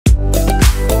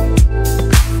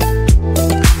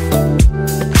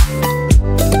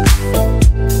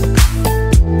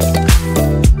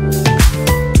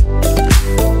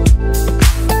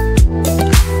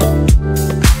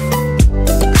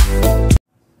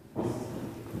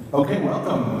Okay,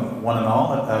 welcome, one and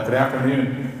all. Good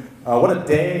afternoon. What a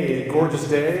day, gorgeous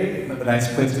day. A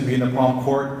nice place to be in the Palm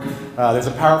Court. There's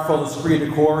a powerful esprit de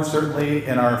corps, certainly,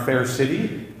 in our fair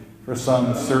city, for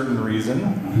some certain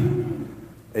reason.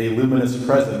 A luminous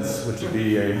presence, which would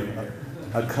be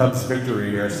a Cubs victory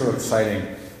here. So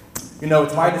exciting. You know,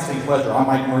 it's my distinct pleasure. I'm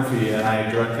Mike Murphy, and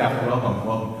I direct Catholic.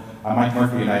 Welcome. I'm Mike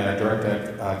Murphy, and I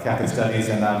direct Catholic Studies,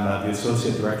 and I'm the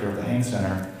Associate Director of the Hank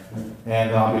Center.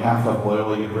 And on behalf of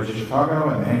Loyola University of Chicago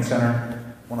and the Hank Center,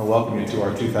 I want to welcome you to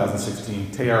our 2016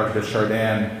 Teilhard de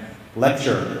Chardin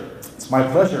lecture. It's my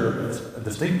pleasure, it's a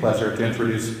distinct pleasure, to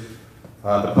introduce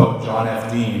the poet John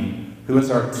F. Deane, who is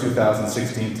our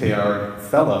 2016 Teilhard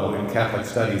Fellow in Catholic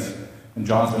Studies. And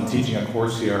John's been teaching a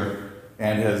course here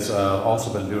and has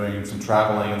also been doing some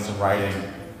traveling and some writing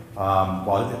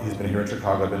while he's been here in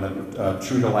Chicago. It's been a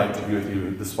true delight to be with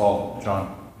you this fall,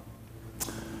 John.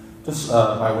 Just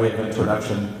by way of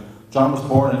introduction, John was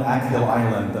born in Achill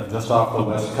Island, just off the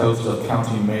west coast of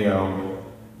County Mayo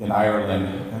in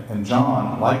Ireland. And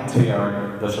John, like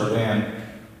Teilhard de Chardin,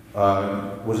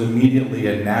 was immediately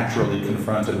and naturally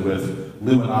confronted with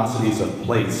luminosities of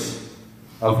place,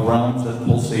 of realms that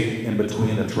pulsate in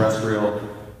between the terrestrial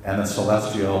and the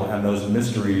celestial, and those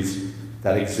mysteries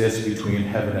that exist between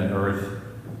heaven and earth,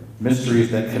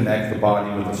 mysteries that connect the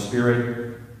body with the spirit,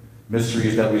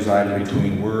 mysteries that reside in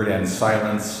between word and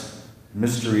silence,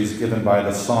 mysteries given by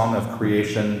the song of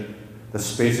creation, the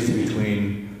spaces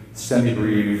between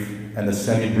semi-breve and the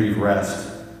semi-breve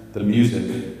rest, the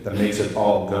music that makes it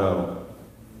all go.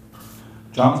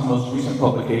 John's most recent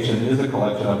publication is a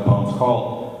collection of poems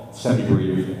called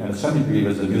Semi-breve, and a semi-breve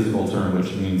is a musical term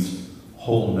which means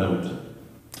whole note,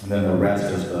 and then the rest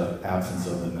is the absence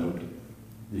of the note.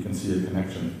 You can see a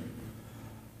connection.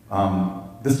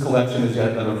 This collection is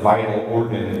yet another vital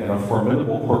organ in a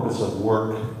formidable corpus of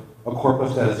work, a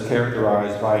corpus that is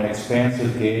characterized by an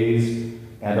expansive gaze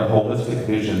and a holistic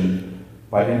vision,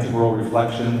 by integral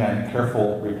reflection and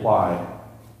careful reply,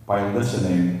 by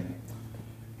listening.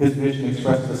 His vision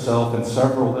expresses itself in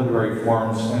several literary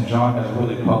forms, and John has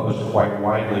really published quite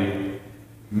widely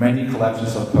many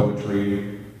collections of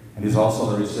poetry, and he's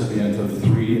also the recipient of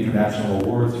 3 international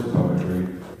awards for poetry.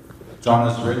 John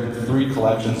has written 3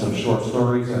 collections of short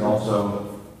stories and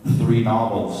also 3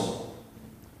 novels.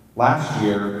 Last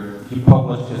year, he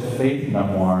published his faith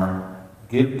memoir,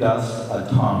 Give Dust a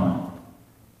Tongue,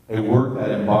 a work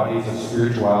that embodies a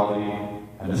spirituality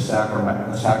and a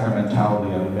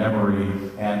sacramentality of memory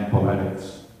and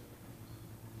poetics.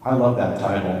 I love that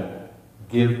title,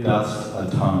 Give Dust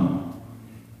a Tongue.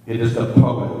 It is the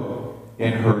poet,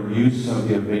 in her use of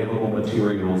the available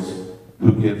materials,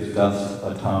 who gives dust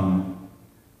a tongue.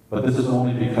 But this is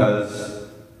only because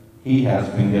he has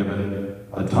been given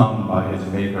a tongue by his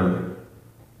maker.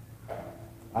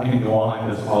 I can go on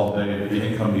like this all day, but you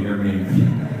didn't come to hear me.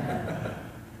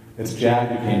 It's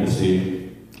Jack you came to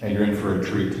see, and you're in for a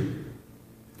treat.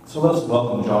 So let's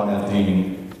welcome John F.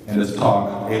 Deane in his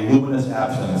talk, A Luminous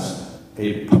Absence,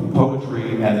 a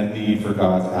Poetry and a Need for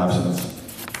God's Absence.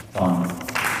 John.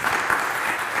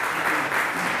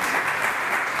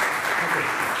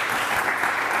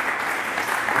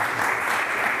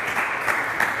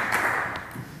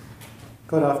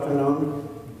 Good afternoon.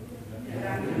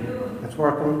 It's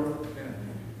working.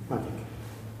 Magic.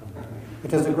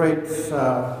 It is a great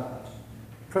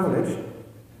privilege,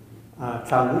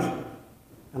 challenge,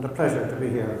 and a pleasure to be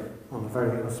here on a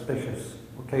very auspicious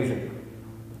occasion.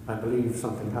 I believe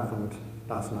something happened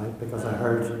last night because I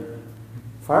heard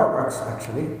fireworks,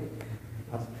 actually.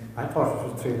 I thought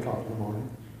it was 3 o'clock in the morning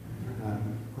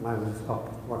when I was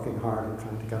up working hard and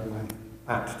trying to get my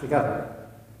act together.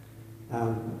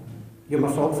 You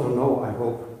must also know, I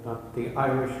hope, that the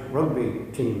Irish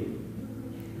rugby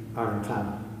team are in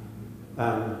town.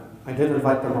 I did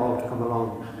invite them all to come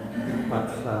along, but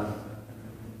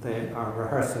they are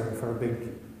rehearsing for a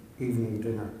big evening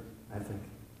dinner, I think.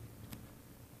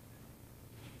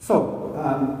 So,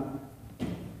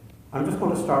 I'm just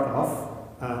going to start off.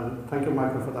 Thank you,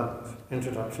 Michael, for that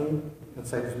introduction. It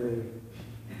saves me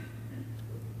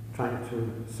trying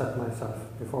to set myself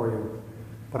before you.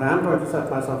 But I am going to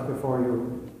set myself before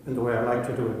you in the way I like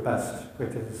to do it best,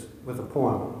 which is with a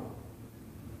poem.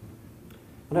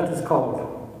 And that is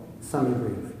called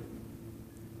Semi-breve.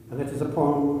 And it is a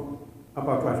poem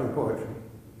about writing poetry,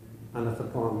 and it's a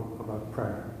poem about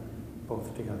prayer,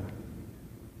 both together.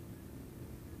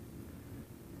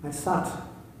 I sat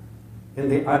in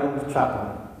the island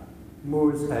chapel,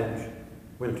 Moor's Edge,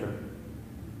 winter.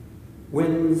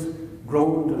 Winds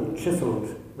groaned and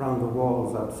chiselled round the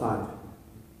walls outside.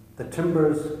 The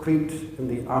timbers creaked in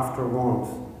the after warmth.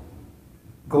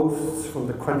 Ghosts from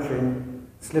the quenching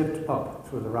slipped up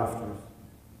through the rafters.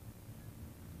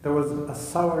 There was a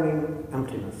souring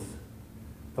emptiness,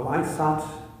 though I sat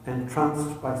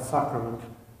entranced by sacrament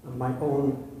and my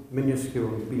own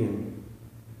minuscule being.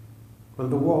 When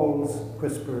the walls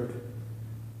whispered,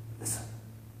 "Listen,"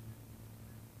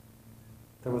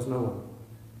 there was no one.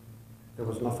 There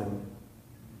was nothing.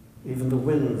 Even the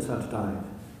winds had died,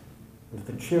 and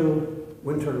the chill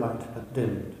winter light had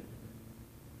dimmed.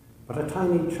 But a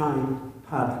tiny chime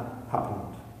had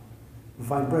happened,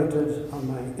 vibrated on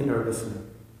my inner listening.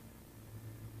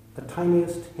 The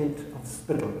tiniest hint of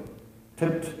spittle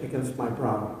tipped against my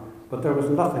brow, but there was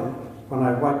nothing when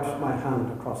I wiped my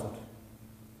hand across it.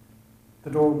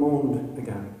 The door moaned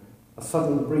again, a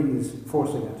sudden breeze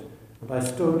forcing it, and I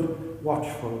stood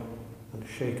watchful and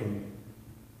shaken.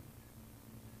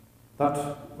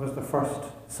 That was the first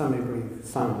semi-brief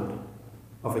sounded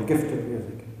of a gift of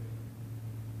music.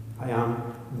 I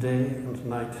am day and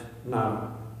night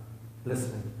now,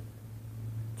 listening,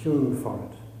 tuned for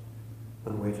it,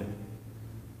 and waiting.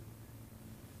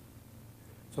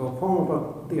 So a poem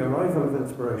about the arrival of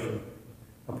inspiration,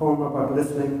 a poem about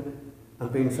listening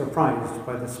and being surprised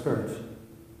by the Spirit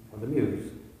or the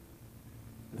Muse.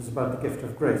 It is about the gift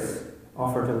of grace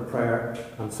offered in prayer,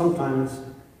 and sometimes,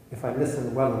 if I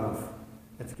listen well enough,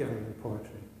 it's given in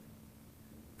poetry.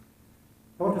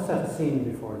 I want to set a scene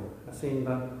before you, a scene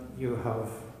that you have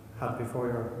had before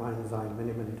your mind's eye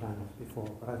many, many times before,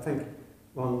 but I think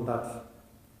one that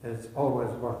is always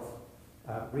worth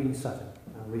resetting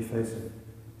and refacing.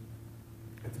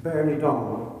 It's barely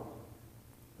dawn,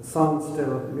 the sun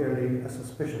still merely a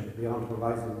suspicion beyond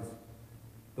horizons.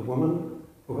 The woman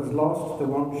who has lost the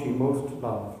one she most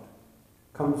loved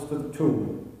comes to the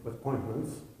tomb with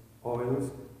ointments,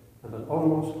 oils, and an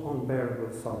almost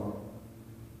unbearable sorrow.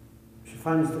 She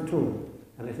finds the tomb,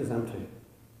 and it is empty.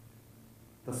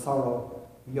 The sorrow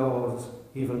yaws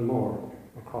even more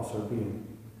across her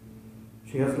being.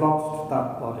 She has lost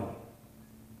that body.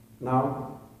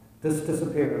 Now, this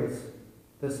disappearance,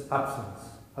 this absence,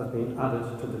 has been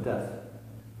added to the death.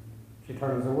 She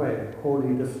turns away,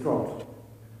 wholly distraught.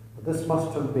 But this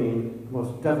must have been the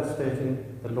most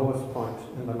devastating, the lowest point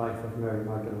in the life of Mary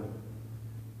Magdalene.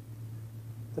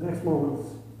 The next moments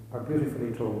are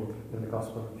beautifully told in the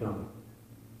Gospel of John.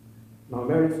 Now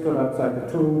Mary stood outside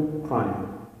the tomb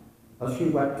crying. As she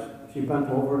wept, she bent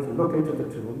over to look into the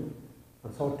tomb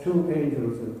and saw two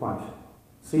angels in white,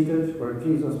 seated where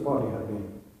Jesus' body had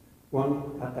been,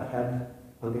 one at the head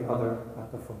and the other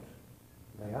at the foot.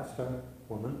 They asked her,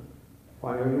 "Woman,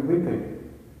 why are you weeping?"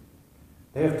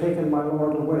 "They have taken my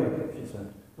Lord away," she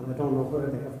said, "and I don't know where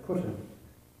they have put him."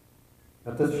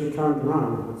 At this she turned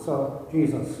round and saw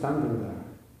Jesus standing there,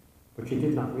 but she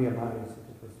did not realize that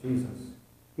it was Jesus.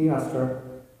 He asked her,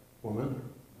 "Woman,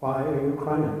 why are you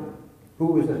crying?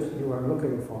 Who is it you are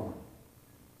looking for?"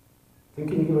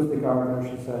 Thinking he was the gardener,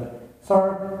 she said,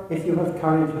 "Sir, if you have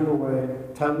carried him away,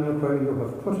 tell me where you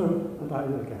have put him, and I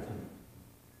will get him."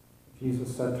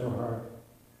 Jesus said to her,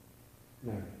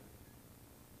 "Mary."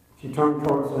 She turned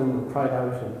towards him and cried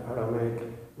out in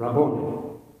Aramaic,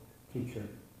 "Rabboni," teacher.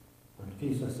 And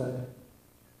Jesus said,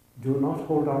 "Do not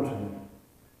hold on to me,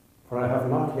 for I have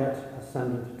not yet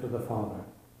ascended to the Father."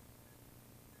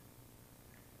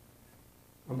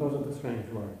 And those are the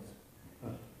strange words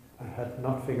that I had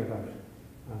not figured out,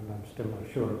 and I'm still not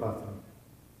sure about them.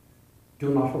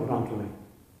 Do not hold on to me,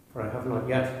 for I have not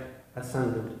yet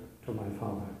ascended to my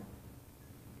Father.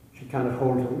 She cannot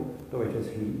hold him, though it is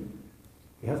he.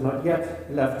 He has not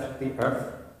yet left the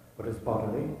earth, but is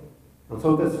bodily. And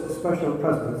so this special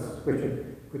presence,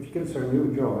 which gives her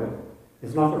new joy,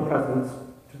 is not a presence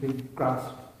to be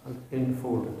grasped and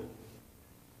enfolded.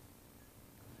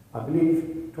 I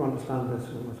believe to understand this,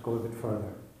 we must go a bit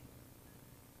further.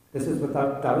 This is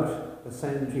without doubt the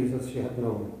same Jesus she had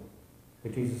known, the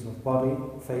Jesus of body,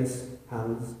 face,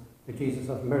 hands, the Jesus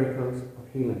of miracles, of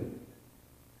healing.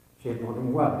 She had known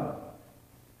him well.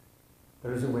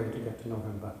 There is a way to get to know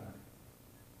him better.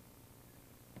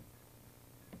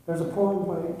 There's a poem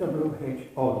by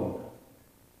W.H. Auden,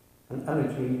 an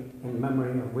elegy in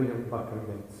memory of William Butler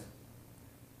Yeats.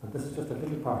 And this is just a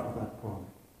little part of that poem.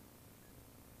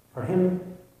 For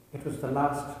him, it was the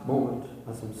last moment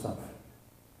as himself,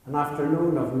 an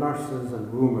afternoon of nurses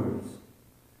and rumours.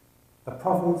 The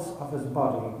province of his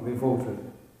body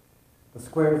revolted. The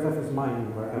squares of his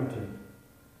mind were empty.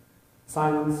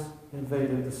 Silence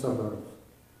invaded the suburbs.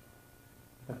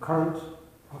 The current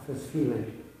of his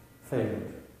feeling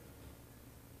failed.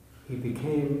 He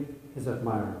became his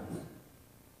admirers.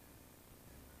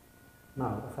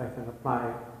 Now, if I can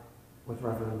apply with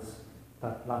reverence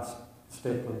that last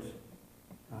statement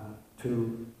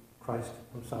to Christ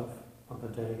himself on the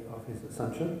day of his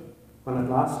ascension, when at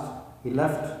last he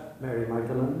left Mary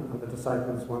Magdalene and the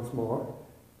disciples once more,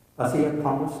 as he had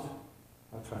promised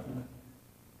or threatened.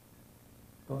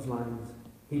 Those lines,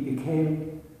 he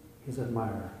became his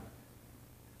admirer.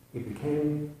 He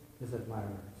became his admirers.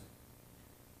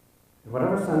 In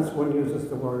whatever sense one uses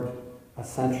the word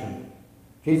ascension,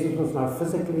 Jesus was now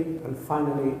physically and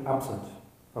finally absent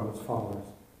from his followers,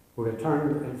 who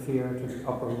returned in fear to the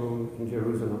upper room in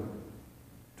Jerusalem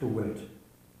to wait.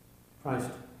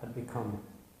 Christ had become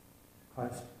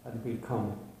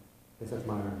his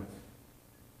admirers.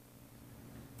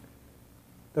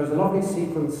 There's a lovely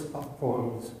sequence of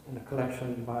poems in a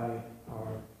collection by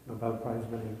our Nobel Prize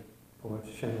winning poet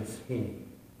Seamus Heaney,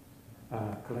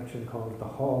 a collection called The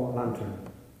Hall Lantern.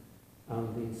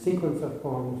 And the sequence of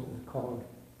poems is called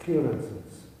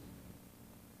Clearances.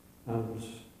 And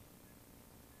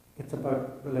it's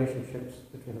about relationships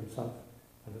between himself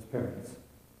and his parents.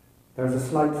 There's a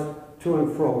slight to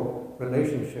and fro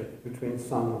relationship between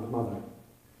son and mother.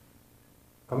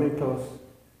 Coming close,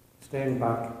 staying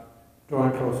back,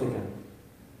 drawing close again,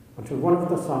 until one of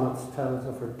the sonnets tells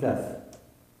of her death,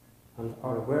 and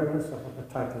our awareness of what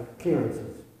the title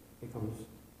Clearances becomes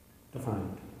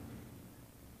defined.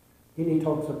 Heaney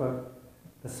talks about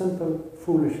the simple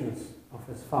foolishness of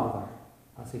his father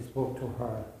as he spoke to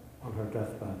her on her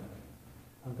deathbed.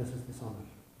 And this is the sonnet.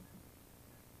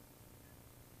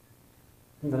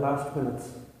 In the last minutes,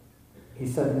 he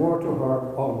said more to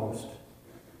her almost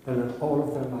than in all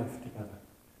of their life together.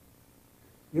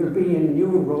 You'll be in New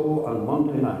Row on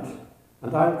Monday night,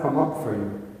 and I'll come up for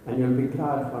you, and you'll be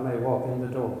glad when I walk in the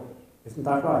door. Isn't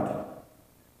that right?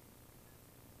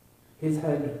 His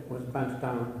head was bent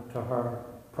down to her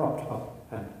propped up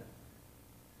head.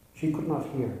 She could not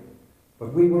hear,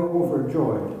 but we were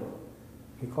overjoyed.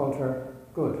 He called her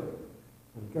good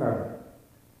and girl.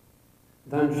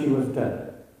 Then she was dead.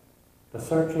 The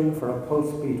searching for a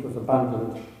pulse beat was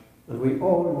abandoned, and we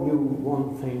all knew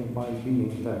one thing by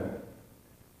being there.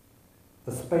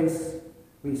 The space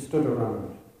we stood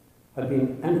around had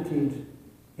been emptied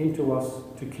into us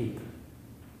to keep.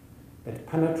 It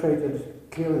penetrated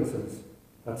clearances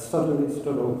that suddenly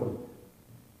stood open.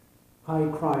 High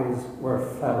cries were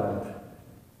felled,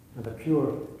 and a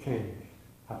pure change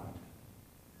happened.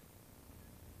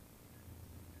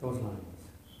 Those lines.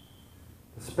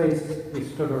 The space we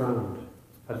stood around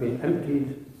had been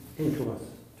emptied into us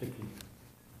to keep.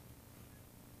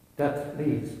 Death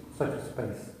leaves such a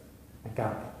space, a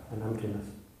gap, an emptiness.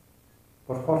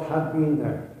 But what had been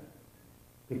there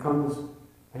becomes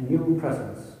a new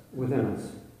presence within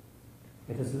us.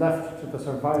 It is left to the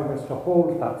survivors to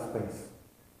hold that space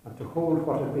and to hold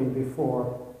what had been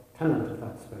before tenant of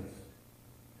that space.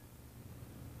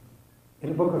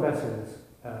 In a book of essays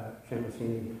Seamus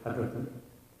Heaney had written,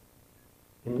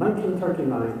 in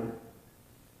 1939,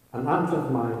 an aunt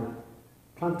of mine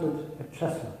planted a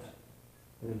chestnut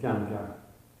in a jam jar.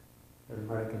 You're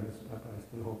Americans, but I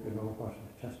still hope you know what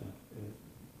a chestnut is.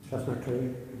 Chestnut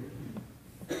tree.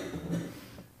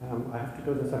 I have to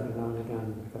do this every now and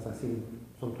again because I see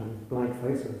sometimes blank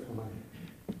faces when I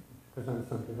present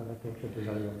something that I think should be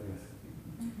very obvious.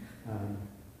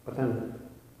 But then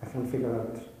I can figure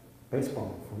out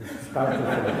baseball from start to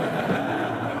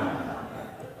finish.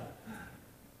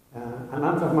 An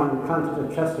aunt of mine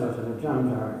planted a chestnut in a jam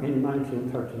jar in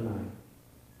 1939.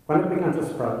 When it began to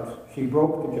sprout, she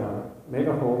broke the jar, made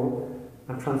a hole,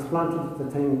 and transplanted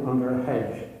the thing under a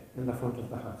hedge in the front of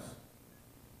the house.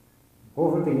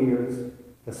 Over the years,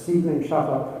 the seedling shot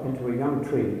up into a young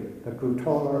tree that grew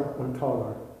taller and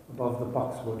taller above the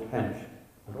boxwood hedge.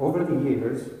 And over the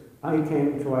years, I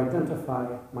came to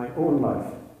identify my own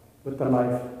life with the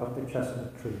life of the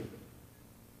chestnut tree.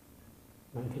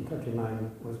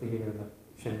 1939 was the year that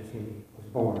Seamus Heaney was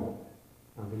born,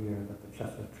 and the year that the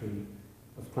chestnut tree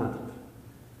was planted.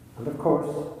 And of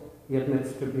course, he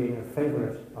admits to being a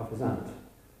favourite of his aunt.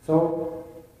 So,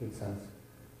 he says,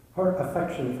 her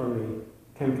affection for me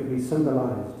came to be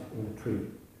symbolised in the tree.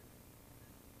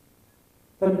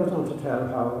 Then he goes on to tell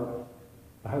how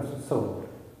the house was sold,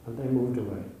 and they moved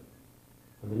away.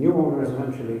 And the new owners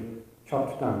eventually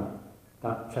chopped down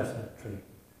that chestnut tree.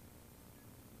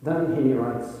 Then he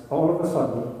writes, all of a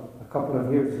sudden, a couple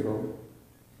of years ago,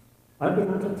 I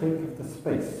began to think of the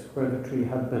space where the tree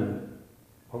had been,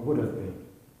 or would have been.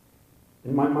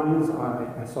 In my mind's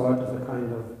eye, I saw it as a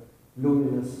kind of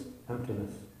luminous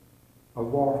emptiness, a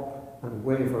warp and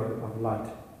waver of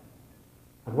light.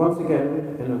 And once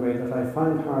again, in a way that I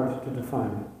find hard to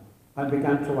define, I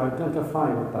began to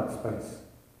identify with that space,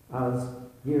 as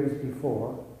years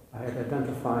before I had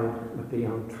identified with the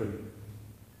young tree.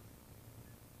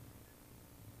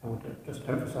 I want to just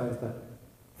emphasize that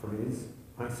phrase.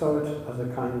 I saw it as a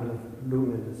kind of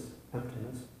luminous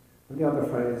emptiness. And the other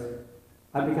phrase,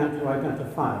 I began to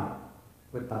identify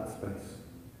with that space.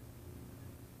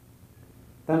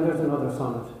 Then there's another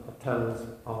sonnet that tells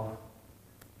of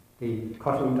the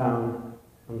cutting down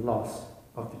and loss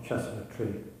of the chestnut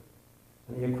tree.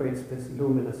 And he equates this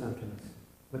luminous emptiness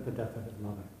with the death of his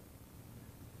mother.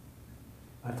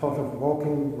 I thought of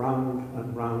walking round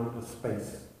and round a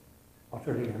space,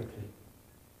 utterly empty,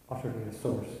 utterly a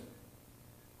source,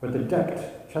 where the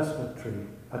decked chestnut tree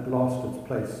had lost its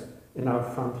place in our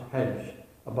front hedge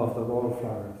above the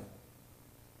wallflowers.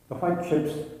 The white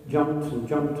chips jumped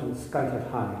and skited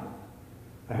high.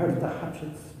 I heard the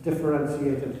hatchet's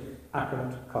differentiated,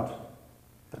 accurate cut,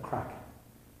 the crack,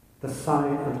 the sigh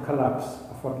and collapse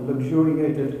of what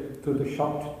luxuriated through the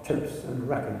shocked tips and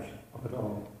wreckage of it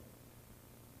all.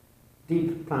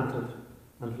 Deep planted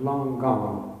and long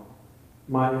gone,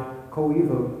 my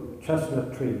coeval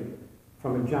chestnut tree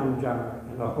from a jam jar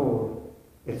in a hole,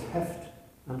 its heft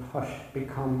and hush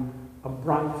become a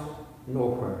bright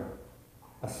nowhere,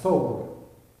 a soul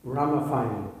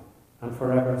ramifying and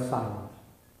forever silent,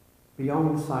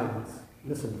 beyond silence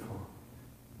listened for.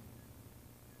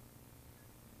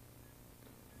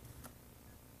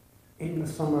 In the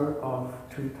summer of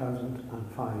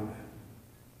 2005,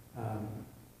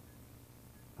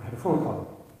 I had a phone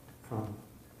call from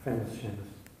famous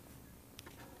Seamus.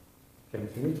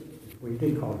 Seamus Heaney. We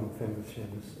did call him famous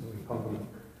Seamus, and we called him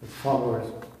his followers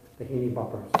the Heaney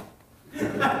Boppers.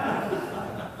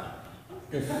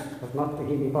 This was not the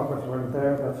Heaney Boppers weren't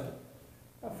there,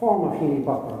 but a form of Heaney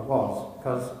Bopper was,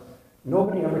 because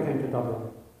nobody ever came to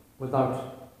Dublin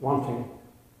without wanting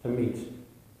to meet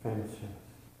famous Seamus.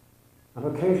 And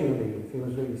occasionally, if he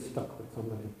was really stuck with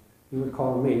somebody, he would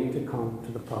call me to come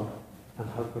to the pub and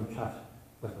help him chat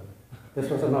with him. This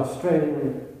was an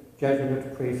Australian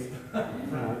Jesuit priest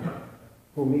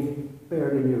whom he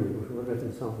barely knew, but who had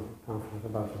written some pamphlet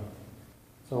about him.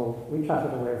 So we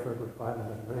chatted away for a good while and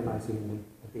had a very nice evening.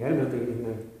 At the end of the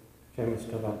evening, Seamus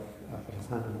stood up, put his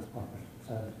hand in his pocket and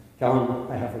said, "John,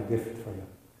 I have a gift for you."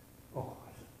 Oh,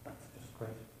 I said, that's just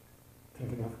great.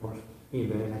 Thinking, of course,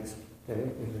 eBay next day,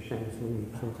 it was Seamus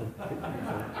Heaney, something.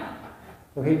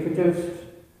 So he produced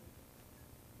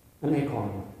an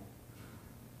acorn.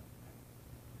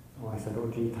 So I said, "Oh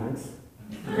gee, thanks."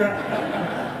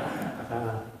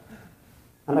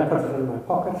 And I put it in my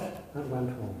pocket and went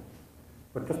home.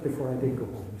 But just before I did go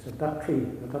home, he said, that tree,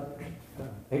 that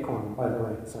acorn, by the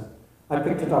way, he said, I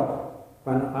picked it up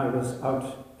when I was out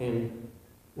in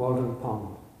Walden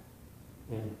Pond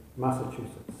in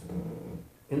Massachusetts,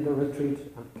 in the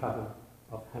retreat and cabin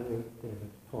of Henry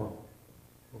David Thoreau,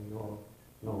 whom you all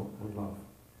know and love.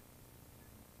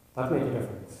 That made a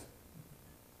difference.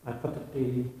 I put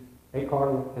the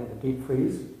acorn in the deep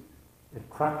freeze. It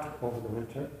cracked over the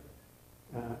winter.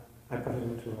 I put it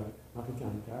into not a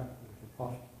jam jar, into a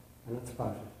pot, and it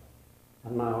sprouted.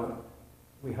 And now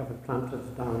we have it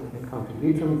planted down in County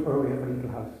Leitrim, where we have a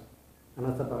little house, and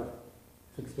it's about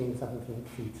 16, 17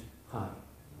 feet high.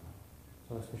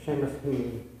 So it's the Seamus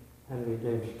Heaney, Henry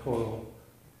David Thoreau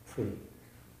tree.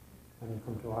 When you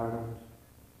come to Ireland,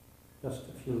 just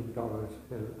a few dollars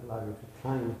will allow you to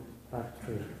climb that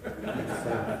tree.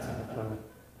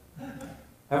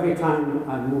 Every time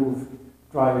I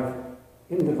drive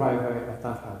in the driveway of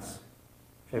that house,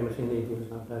 Seamus Heaney, who is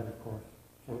now dead, of course,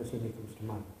 Seamus Heaney comes to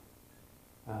mind.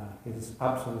 His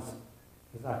absence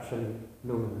is actually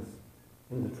luminous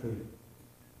in the tree.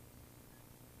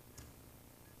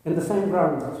 In the same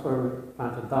grounds as where we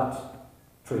planted that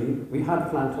tree, we had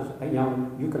planted a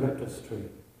young eucalyptus tree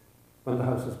when the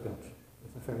house was built.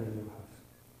 It's a fairly new house.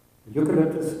 The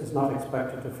eucalyptus is not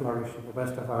expected to flourish in the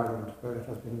west of Ireland, where it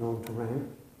has been known to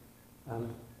rain.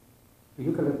 And the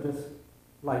eucalyptus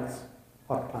likes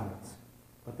hot climates.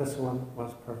 But this one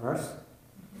was perverse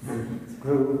and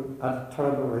grew at a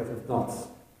terrible rate of knots,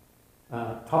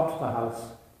 topped the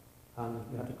house,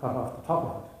 and we had to cut off the top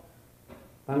of it.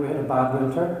 Then we had a bad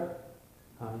winter,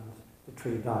 and the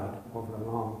tree died over a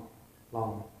long,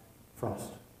 long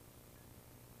frost.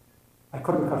 I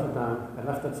couldn't cut it down. I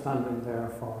left it standing there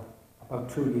for about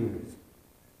 2 years.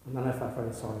 And then I felt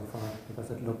very sorry for it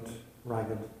because it looked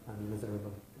ragged and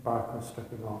miserable. The bark was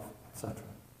stripping off, etc.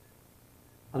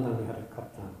 And then we had it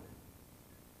cut down.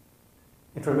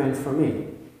 It remains for me.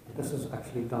 And this was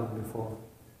actually done before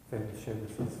famous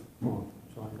Seamus' poem,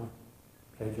 so I'm not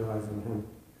plagiarizing him.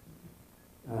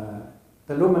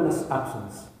 The luminous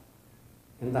absence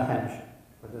in the hedge,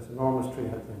 where this enormous tree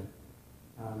had been,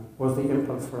 was the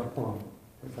impulse for a poem,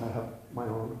 which I have my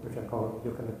own, which I call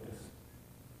Eucalyptus.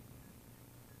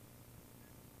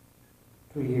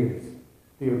 3 years,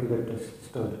 the eucalyptus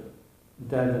stood,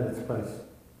 dead in its place,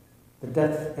 the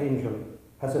death angel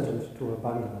hesitant to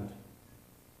abandon it.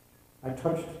 I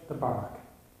touched the bark,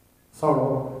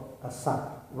 sorrow a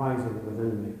sap rising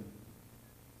within me.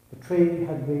 The tree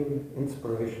had been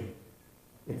inspiration,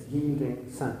 its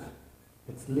yielding scent,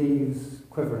 its leaves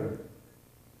quivering,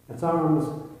 its arms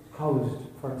housed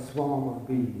for a swarm of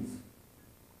bees,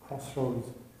 crossroads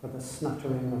for the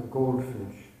snattering of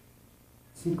goldfinch,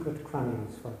 secret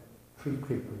crannies for tree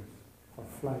creepers, for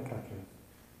flycatchers.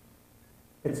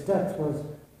 Its death was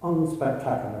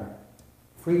unspectacular,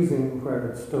 freezing where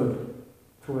it stood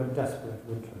through a desperate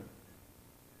winter,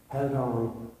 held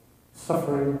on,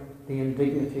 suffering the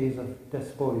indignities of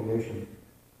despoliation,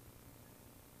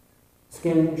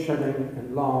 skin shedding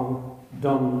in long,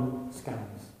 dun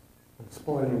scabs and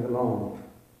spoiling the lawn,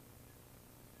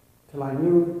 till I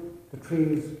knew the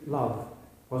tree's love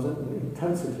was an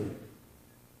intensity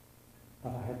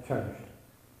that I had cherished.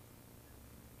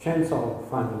 Chainsaw,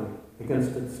 finally,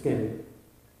 against its skin,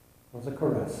 was a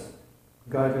caress,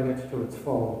 guiding it to its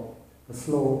fall, the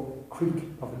slow creak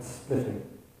of its splitting,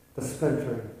 the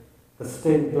splintering, the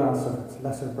stained glass of its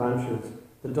lesser branches,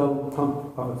 the dull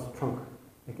thump of its trunk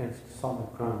against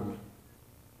solid ground.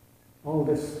 All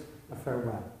this a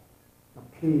farewell, a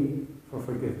plea for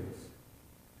forgiveness.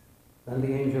 Then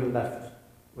the angel left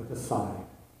with a sigh.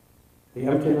 The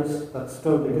emptiness that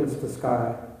stood against the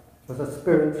sky was a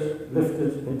spirit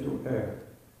lifted into air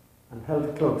and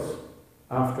held close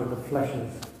after the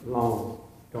flesh's long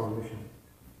dormition.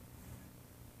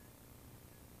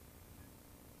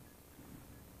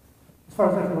 As far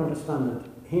as I can understand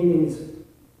it, Heaney's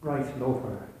bright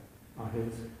loafer, or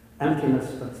his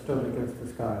emptiness that stood against the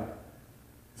sky,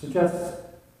 suggests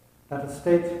that a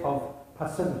state of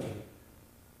passivity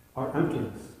or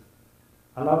emptiness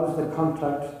allows the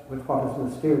contact with what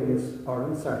is mysterious or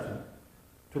uncertain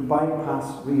to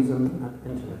bypass reason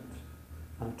and intellect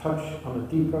and touch on a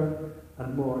deeper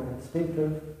and more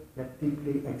instinctive yet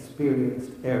deeply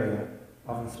experienced area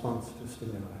of response to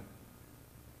stimuli.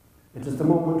 It is the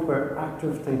moment where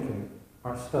active thinking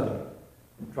or study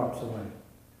drops away,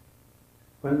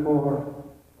 when more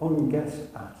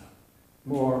unguessed at,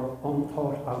 more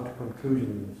unthought out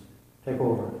conclusions take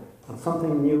over, and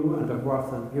something new and of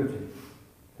worth and beauty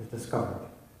is discovered,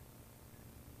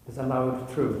 is allowed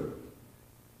through.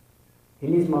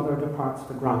 Heaney's mother departs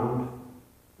the ground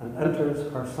and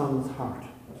enters her son's heart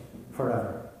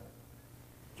forever.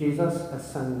 Jesus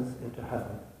ascends into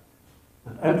heaven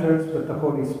and enters with the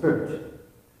Holy Spirit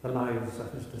the lives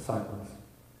of his disciples.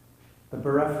 The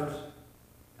bereft,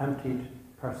 emptied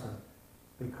person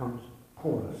becomes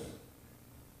porous,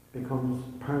 becomes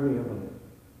permeable,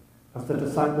 as the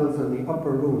disciples in the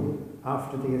upper room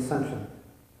after the ascension,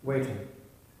 waiting.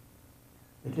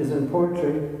 It is in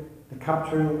poetry the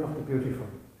capturing of the beautiful,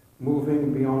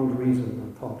 moving beyond reason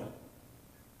and thought,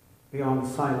 beyond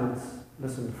silence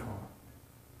listened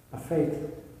for, a faith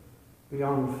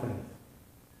beyond faith,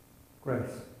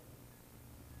 grace.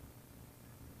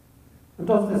 And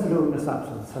does this luminous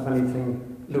absence have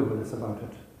anything luminous about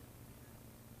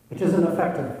it? It is an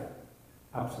affective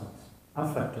absence,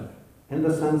 affective, in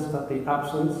the sense that the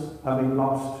absence, having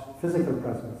lost physical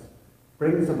presence,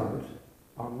 brings about,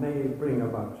 or may bring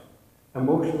about,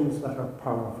 emotions that are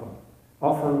powerful,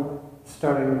 often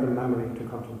stirring the memory to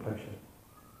contemplation.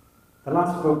 The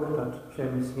last book that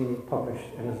James Heaney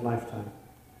published in his lifetime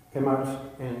came out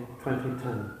in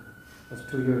 2010, just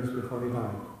 2 years before he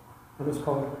died, and it's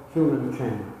called Human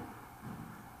Chain.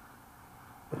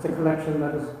 It's a collection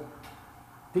that is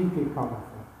deeply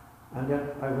powerful, and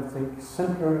yet I would think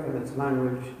simpler in its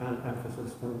language and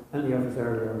emphasis than any of his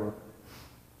earlier work.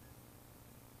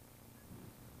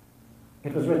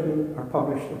 It was written or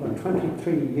published about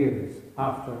 23 years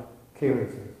after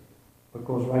clearances, but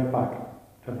goes right back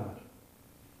to that.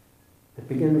 It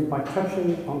begins by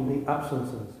touching on the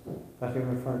absences that he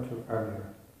referred to earlier.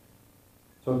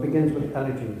 So it begins with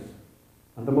elegies,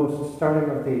 and the most stirring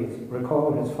of these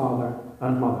recall his father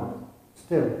and mother,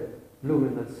 still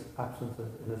luminous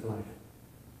absences in his life.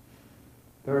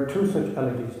 There are 2 such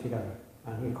elegies together,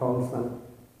 and he calls them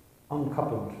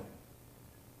uncoupled.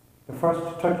 The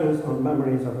first touches on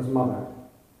memories of his mother,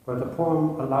 where the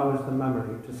poem allows the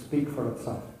memory to speak for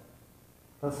itself,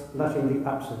 thus letting the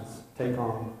absence take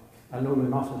on a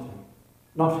luminosity,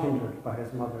 not hindered by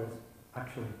his mother's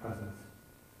actual presence.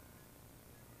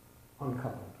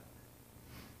 Uncoupled.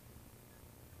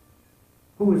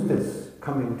 Who is this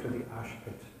coming to the ash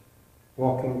pit,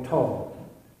 walking tall,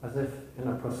 as if in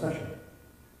a procession,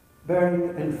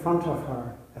 bearing in front of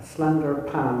her a slender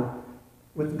pan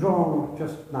withdrawn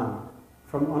just now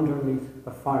from underneath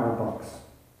the firebox,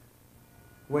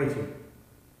 waiting,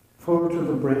 full to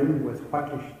the brim with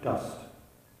whitish dust,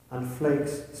 and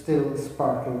flakes still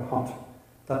sparking hot,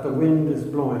 that the wind is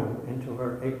blowing into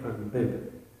her apron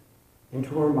bib,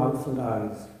 into her mouth and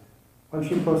eyes, while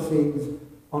she proceeds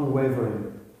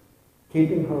unwavering,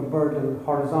 keeping her burden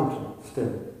horizontal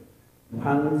still,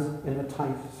 hands in a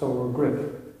tight, sore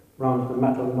grip round the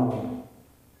metal knob,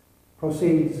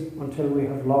 proceeds until we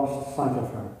have lost sight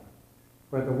of her,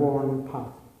 where the worn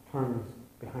path turns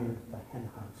behind the hen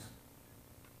house.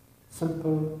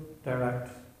 Simple, direct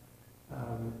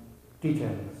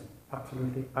details,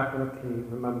 absolutely accurately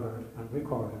remembered and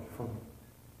recorded from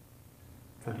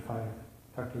 25,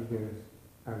 30 years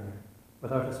earlier,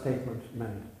 without a statement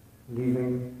made,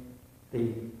 leaving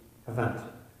the event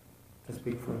to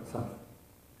speak for itself.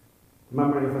 The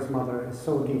memory of his mother is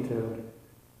so detailed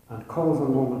and calls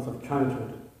on moments of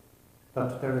childhood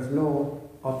that there is no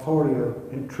authorial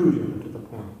intrusion into the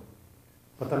poem.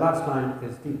 But the last line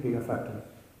is deeply effective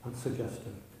and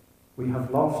suggestive. We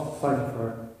have lost sight of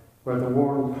her where the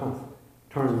worn path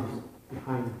turns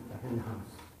behind the hen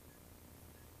house.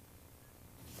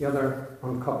 The other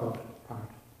uncoupled part,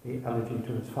 the elegy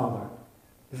to his father,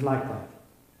 is like that,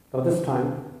 though this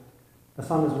time the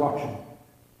son is watching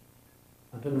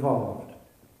and involved.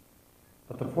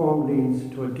 But the poem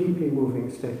leads to a deeply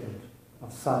moving statement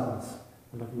of sadness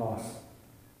and of loss.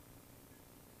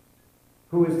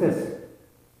 Who is this,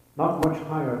 not much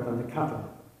higher than the cattle,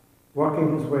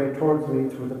 working his way towards me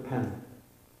through the pen,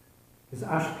 his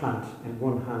ash plant in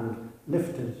one hand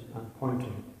lifted and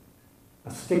pointing,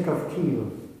 a stick of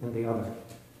keel in the other,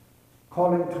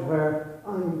 calling to where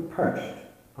I'm perched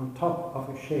on top of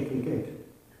a shaky gate,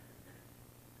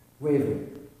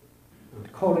 waving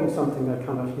and calling something I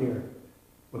cannot hear,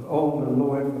 with all the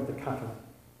lowing of the cattle,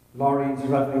 lorries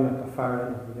revving at the far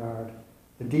end of the yard,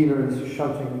 the dealers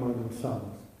shouting among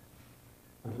themselves,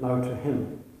 and now to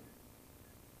him,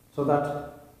 so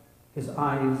that his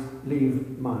eyes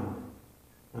leave mine,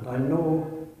 and I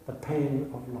know the pain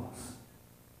of loss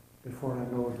before I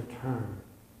know the turn.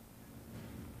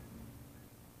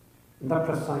 In that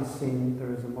precise scene,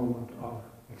 there is a moment of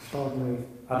extraordinary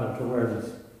adult awareness,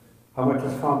 how much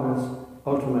his father's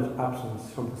ultimate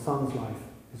absence from the son's life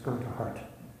is going to hurt.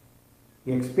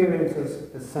 He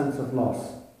experiences a sense of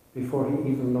loss before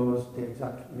he even knows the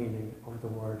exact meaning of the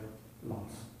word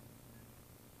loss.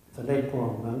 It's a late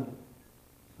poem then,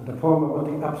 and a poem about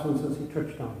the absences he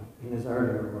touched on in his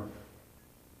earlier work.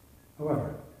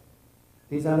 However,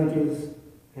 these elegies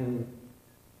in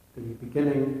the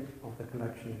beginning of the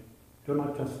collection do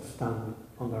not just stand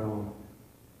on their own,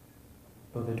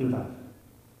 though they do that.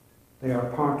 They are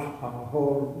part of a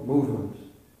whole movement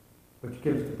which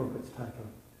gives the book its title,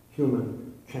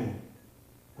 Human Chain.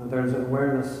 And there is an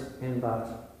awareness in that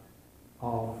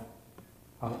of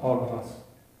how all of us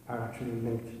are actually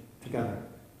linked together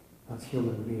as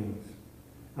human beings,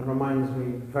 and reminds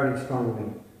me very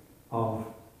strongly of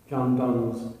John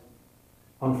Donne's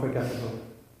unforgettable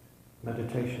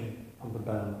meditation on the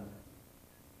bell,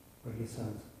 where he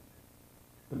says,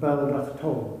 "The bell doth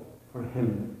toll for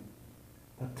him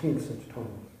that thinks it tolls.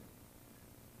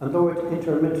 And though it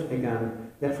intermit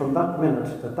again, yet from that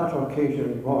minute that that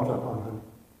occasion wrought upon him,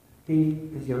 he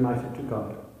is united to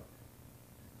God.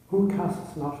 Who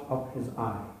casts not up his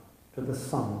eye to the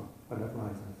sun when it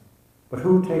rises? But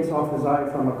who takes off his eye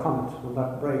from a comet when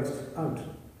that breaks out?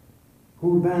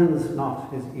 Who bends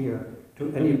not his ear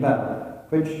to any bell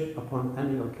which upon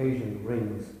any occasion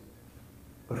rings?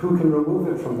 But who can remove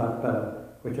it from that bell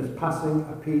which is passing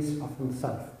a piece of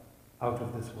himself out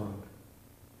of this world?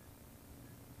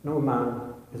 No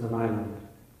man is an island,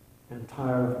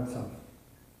 entire of himself.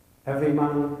 Every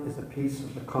man is a piece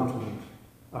of the continent,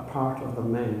 a part of the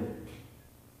main.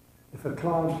 If a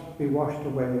cloud be washed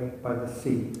away by the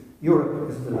sea, Europe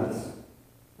is the less,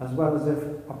 as well as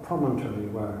if a promontory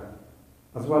were,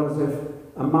 as well as if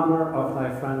a manor of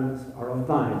thy friends or of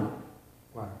thine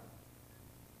were.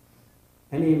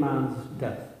 Any man's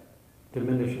death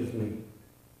diminishes me,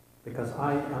 because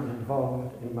I am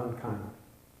involved in mankind,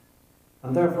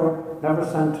 and therefore never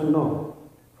sent to know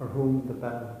for whom the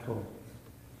bell tolls.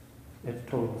 It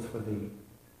tolls for thee."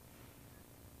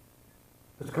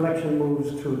 This collection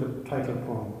moves to the title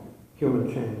poem,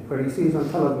 Human Chain, where he sees on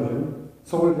television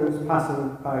soldiers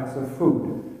passing bags of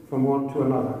food from one to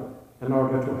another in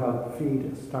order to help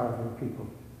feed starving people.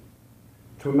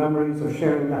 To memories of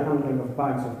sharing the handling of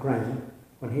bags of grain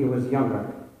when he was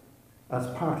younger as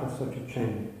part of such a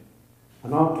chain,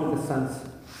 and on to the sense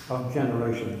of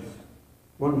generations,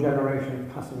 one generation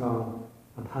passing on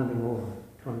and handing over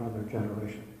to another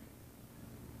generation.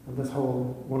 And this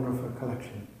whole wonderful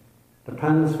collection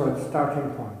depends for its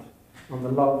starting point on the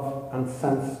love and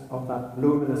sense of that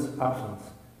luminous absence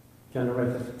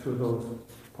generated through those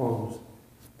poems'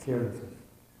 clearances.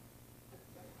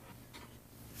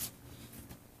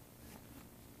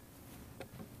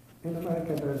 In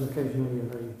America, there is occasionally a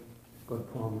very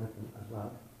good poem written as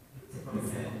well.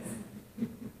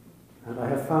 And I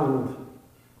have found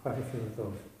quite a few of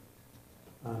those.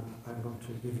 And I'm going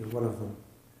to give you one of them,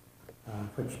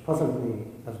 which puzzled me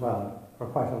as well for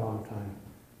quite a long time.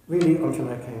 Really until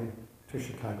I came to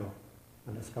Chicago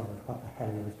and discovered what the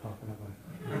hell he was talking about.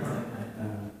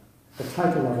 The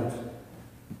title of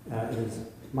it is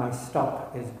My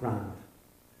Stop is Grand.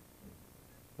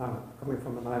 Now, coming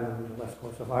from an island on the west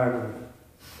coast of Ireland,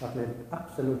 that made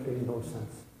absolutely no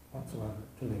sense whatsoever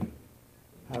to me.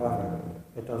 However,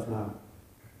 it does now.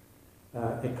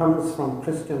 It comes from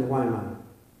Christian Wyman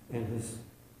in his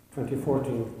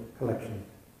 2014 collection,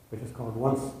 which is called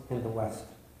Once in the West.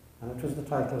 And it was the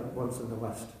title, Once in the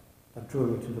West, that drew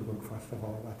me to the book first of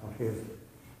all. I thought, here's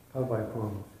cowboy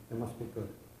poems, they must be good.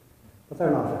 But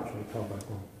they're not actually cowboy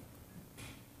poems.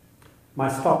 My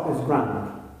stop is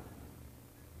grand.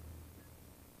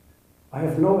 I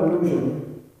have no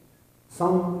illusion,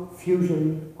 some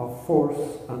fusion of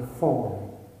force and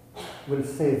form will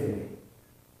save me.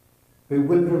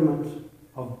 Bewilderment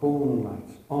of bone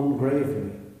light ungrave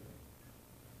me.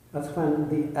 That's when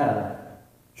the L,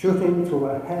 shooting through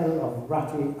a hell of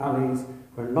ratty alleys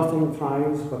where nothing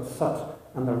thrives but soot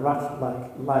and the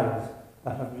rat-like lives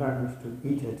that have learned to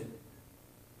eat it,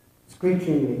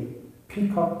 screechingly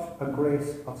peacocked a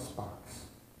grace of sparks,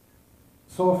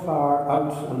 so far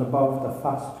out and above the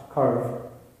fast curve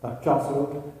that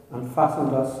jostled and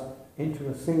fastened us into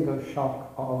a single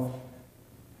shock of,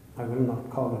 I will not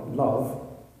call it love,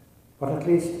 but at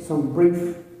least some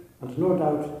brief and no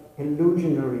doubt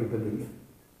illusionary belief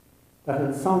that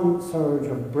in some surge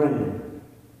of brain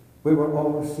we were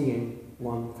all seeing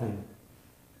one thing.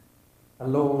 A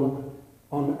lone,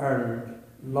 unearned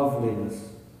loveliness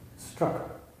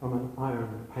struck from an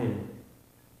iron pen.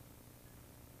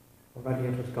 Already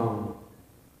it was gone.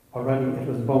 Already it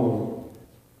was bone.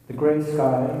 The grey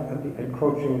sky and the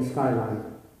encroaching skyline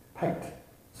pecked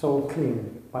so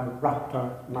clean by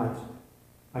raptor night.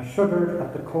 I shuddered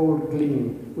at the cold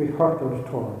gleam we hurtled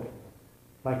toward,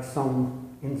 like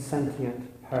some insentient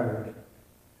herd,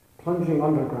 plunging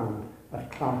underground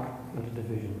at Clark and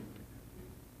Division.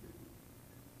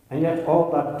 And yet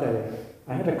all that day,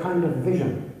 I had a kind of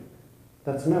vision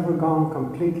that's never gone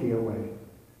completely away,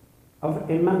 of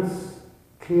immense,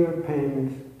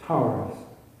 clear-paned towers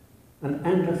and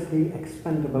endlessly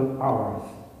expendable hours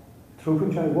through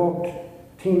which I walked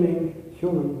teeming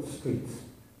human streets,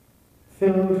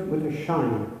 filled with a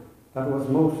shine that was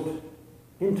most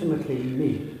intimately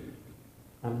me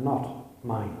and not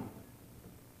mine.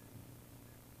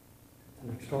 It's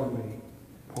an extraordinary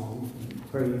poem,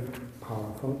 very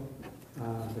powerful.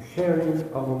 The sharing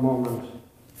of a moment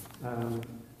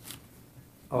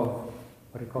of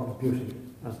what he calls beauty,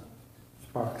 as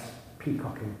Sparks'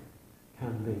 peacocking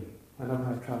can be. Whenever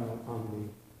I travel on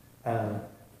the L,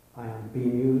 I am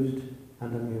bemused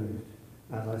and amused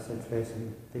as I sit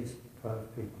facing these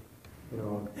 12 people, you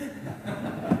know,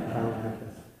 down like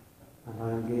this. And I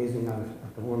am gazing out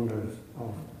at the wonders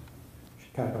of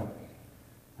Chicago.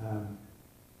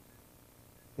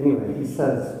 Anyway, he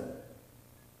says,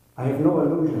 I have no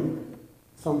illusion,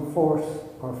 some force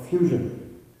or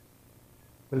fusion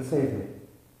will save me.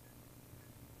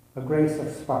 A grace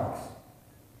of sparks.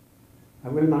 I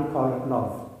will not call it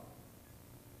love,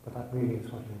 but that really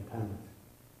is what he intended.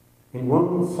 In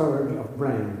one surge of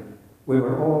brain, we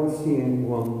were all seeing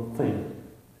one thing,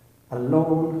 a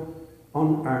lone,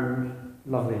 unearned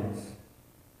loveliness,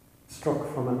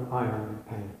 struck from an iron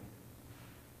pen.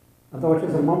 And though it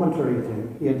is a momentary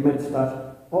thing, he admits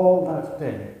that all that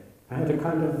day I had a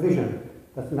kind of vision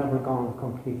that's never gone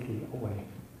completely away.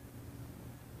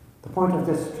 The point of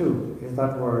this too is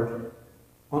that word,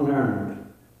 unearned,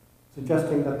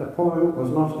 suggesting that the poem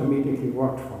was not immediately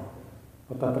worked for,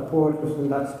 but that the poet was in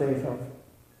that state of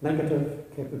negative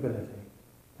capability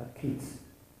that Keats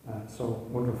so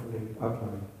wonderfully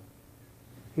outlined.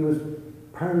 He was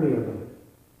permeable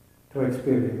to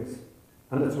experience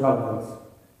and its relevance,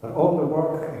 that all the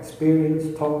work,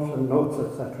 experience, thought and notes,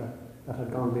 etc., that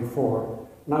had gone before,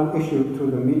 now issued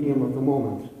through the medium of the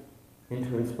moment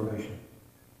into inspiration,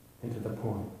 into the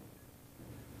poem.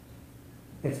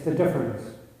 It's the difference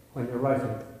when you're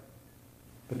writing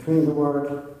between the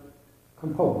word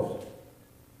composed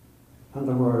and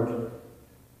the word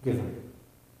given.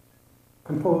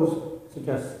 Composed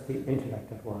suggests the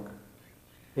intellect at work,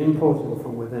 imposing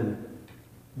from within.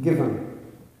 Given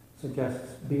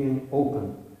suggests being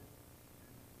open,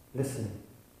 listening,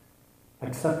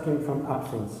 accepting from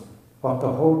absence what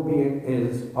the whole being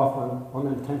is often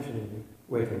unintentionally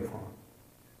waiting for.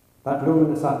 That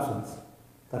luminous absence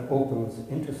that opens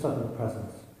into sudden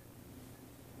presence.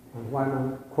 And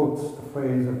Wyman quotes the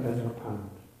phrase of Ezra Pound,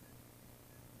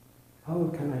 "How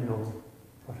can I know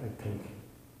what I think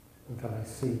until I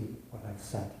see what I've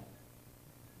said?"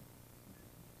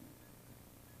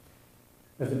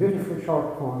 There's a beautiful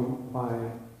short poem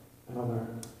by another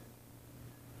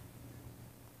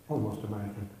almost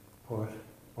American poet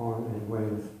born in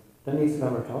Wales, Deane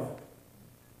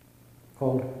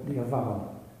called The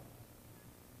Avowal.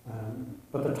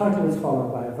 But the title is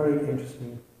followed by a very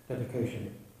interesting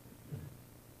dedication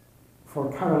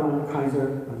for Caroline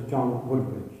Kaiser and John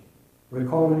Woodbridge,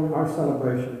 recalling our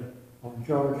celebration of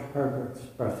George Herbert's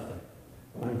birthday,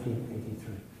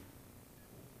 1983.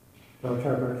 George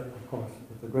Herbert, of course,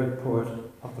 was the great poet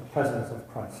of the presence of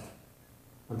Christ,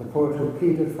 and the poet who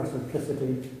pleaded for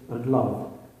simplicity and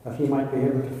love that he might be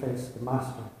able to face the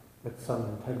Master with some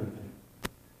integrity.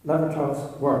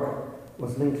 Levittov's work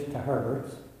was linked to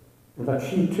Herbert's, and that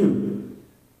she too,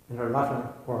 in her latter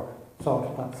work,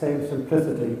 sought that same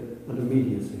simplicity and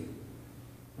immediacy,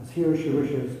 as here she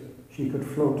wishes she could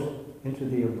float into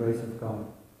the embrace of God,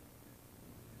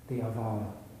 the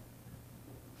avowal.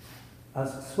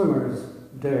 As swimmers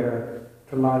dare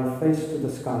to lie face to the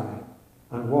sky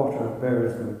and water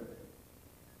bears them,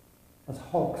 as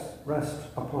hawks rest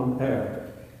upon air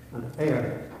and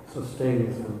air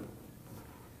sustains them,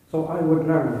 so I would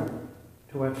learn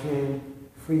to attain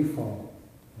free fall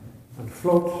and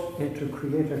float into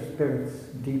Creator Spirit's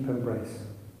deep embrace,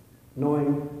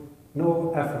 knowing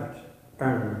no effort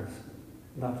earns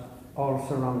that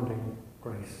all-surrounding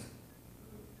grace.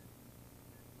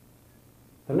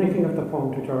 The linking of the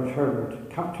poem to George Herbert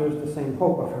captures the same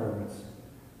hope of Herbert's,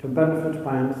 to benefit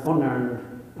by an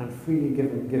unearned and freely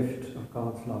given gift of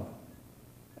God's love,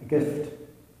 a gift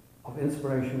of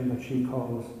inspiration that she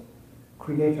calls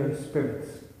Creator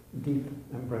Spirit's deep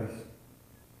embrace,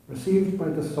 received by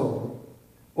the soul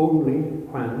only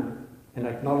when, in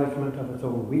acknowledgement of its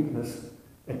own weakness,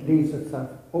 it leaves itself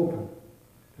open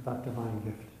to that divine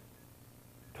gift,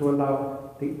 to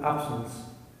allow the absence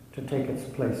to take its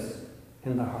place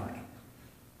in the heart.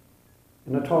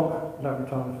 In a talk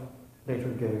Levittov later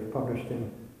gave, published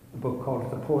in a book called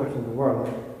The Poet in the World,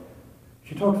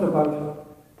 she talks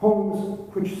about poems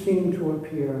which seem to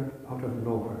appear out of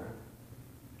nowhere,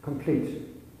 complete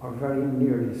or very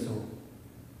nearly so,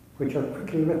 which are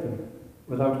quickly written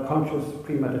without conscious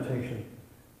premeditation,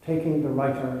 taking the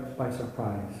writer by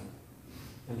surprise.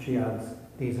 And she adds,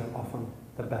 these are often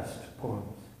the best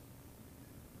poems.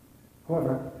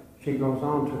 However, she goes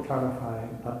on to clarify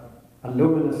that a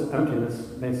luminous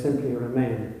emptiness may simply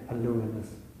remain a luminous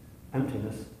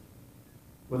emptiness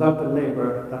without the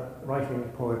labor that writing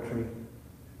poetry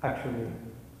actually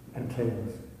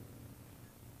entails.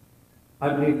 I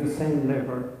believe the same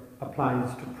labor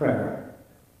applies to prayer.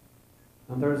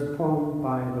 And there is a poem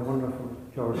by the wonderful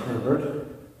George Herbert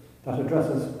that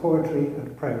addresses poetry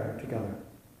and prayer together.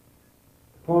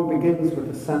 The poem begins with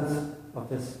a sense of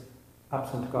this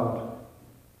absent God.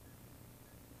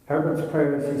 Herbert's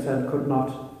prayers, he said, could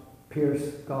not pierce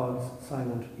God's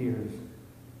silent ears,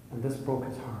 and this broke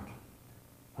his heart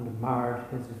and marred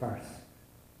his verse.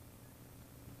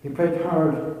 He prayed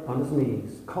hard on his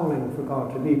knees, calling for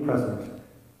God to be present,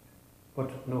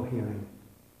 but no hearing.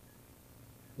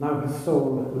 Now his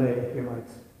soul lay, he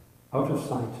writes, out of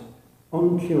sight,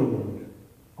 untuned,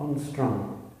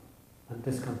 unstrung, and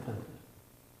discontented.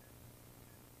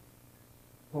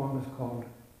 The poem is called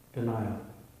Denial.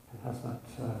 It has that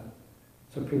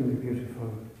supremely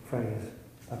beautiful phrase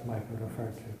that Michael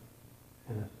referred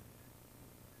to in it.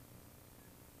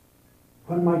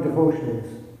 When my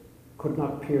devotions could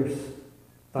not pierce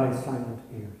thy silent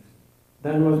ears,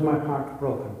 then was my heart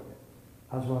broken,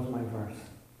 as was my verse.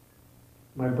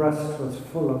 My breast was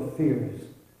full of fears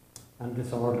and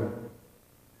disorder.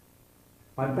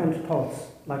 My bent thoughts,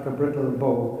 like a brittle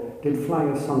bow, did fly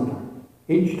asunder.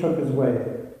 Each took his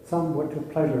way. Some would to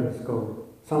pleasures go,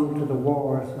 some to the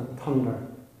wars and thunder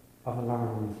of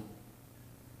alarms.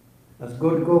 As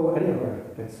good go anywhere,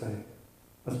 they say,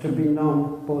 as to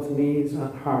benumb both knees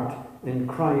and heart in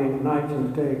crying night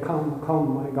and day, come,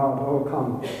 come, my God, oh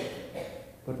come,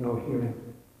 but no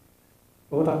hearing.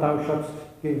 Oh, that thou shouldst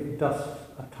give dust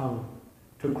a tongue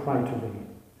to cry to thee,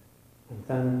 and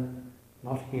then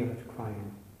not hear it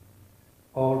crying.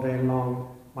 All day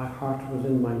long my heart was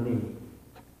in my knee,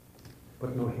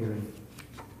 but no hearing.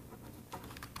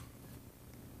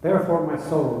 Therefore my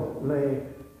soul lay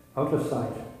out of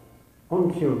sight,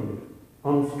 untuned,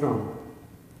 unstrung.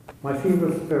 My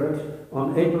feeble spirit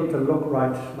unable to look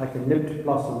right like a nipped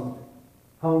blossom,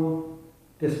 home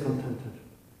discontented.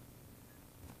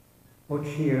 O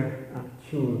cheer and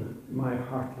tune my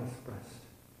heartless breast,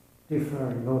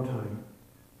 defer no time,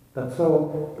 that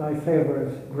so thy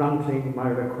favours granting my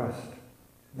request,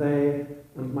 they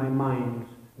and my mind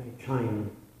may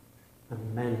chime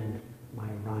and mend my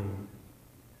rhyme.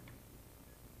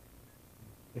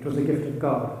 It was a gift of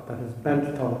God that his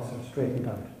bent thoughts are straightened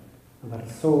out, and that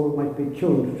his soul might be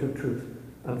tuned to truth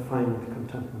and find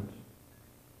contentment.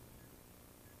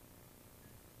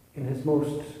 In his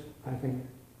most, I think,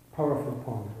 powerful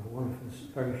poem, one of his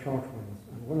very short ones,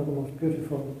 and one of the most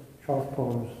beautiful short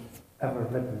poems ever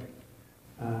written,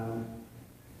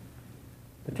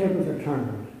 the tables are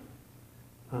turned,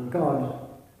 and God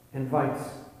invites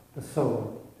the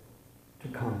soul to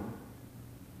come,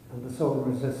 and the soul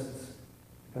resists,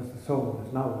 because the soul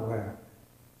is now aware,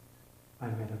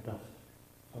 I'm made of dust.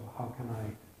 So how can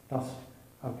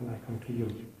I come to you?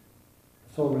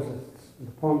 The soul resists. And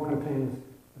the poem contains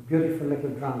a beautiful little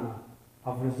drama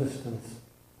of resistance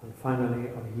and finally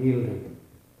of yielding.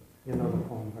 You know the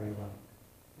poem very well.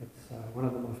 It's one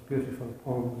of the most beautiful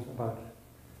poems about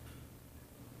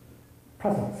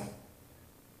presence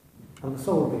and the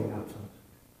soul being absent.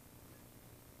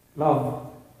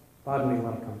 Love bade me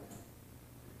welcome,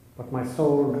 but my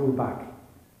soul drew back,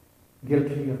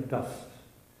 guilty of dust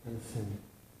and sin.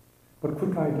 But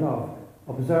quick-eyed love,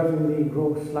 observing me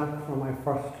grow slack from my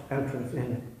first entrance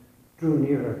in, drew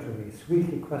nearer to me,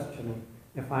 sweetly questioning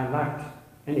if I lacked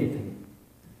anything.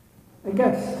 A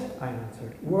guest, I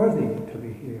answered, worthy to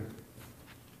be here.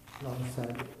 Love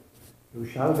said, you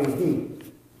shall be he.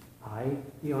 I,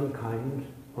 the unkind,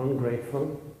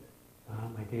 ungrateful. Ah,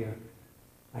 my dear,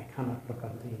 I cannot look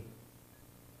on thee.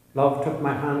 Love took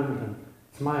my hand and,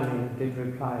 smiling, did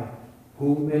reply,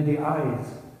 who made the eyes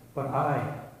but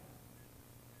I?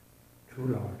 True,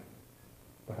 Lord,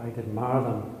 but I did mar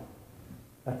them.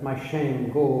 Let my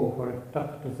shame go where it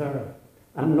doth deserve.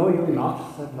 And know you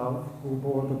not, said love, who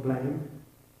bore the blame?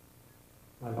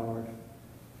 My Lord,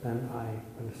 then I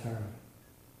will serve.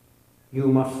 You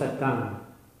must sit down,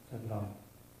 said love,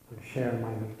 and share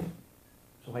my meat.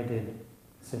 So I did,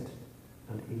 sit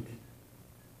and eat.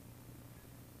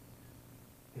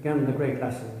 Again, the great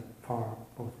lesson for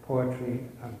both poetry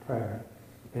and prayer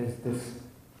is this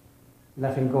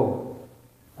letting go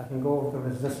of the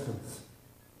resistance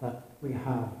that we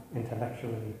have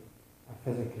intellectually,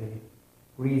 physically,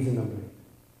 reasonably,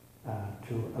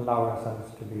 to allow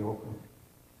ourselves to be open.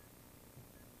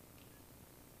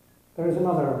 There is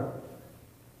another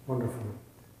wonderful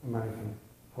American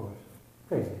poet,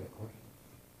 crazy of course,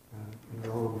 in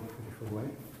her own beautiful way,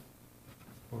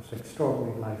 most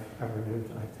extraordinary life ever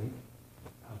lived, I think,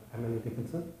 of Emily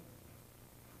Dickinson,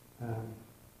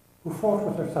 who fought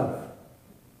with herself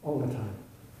all the time,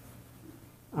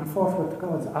 and fought with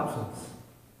God's absence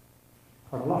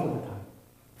for a lot of the time,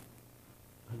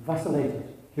 and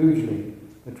vacillated hugely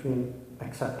between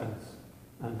acceptance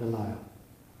and denial.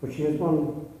 But she has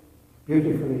one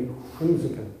beautifully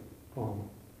whimsical poem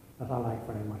that I like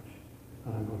very much,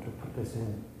 and I'm going to put this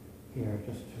in here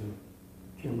just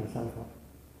to cheer myself up.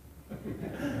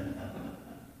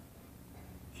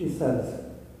 She says,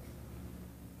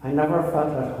 I never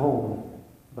felt at home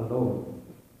below,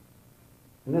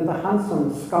 and in the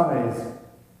handsome skies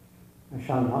I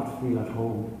shall not feel at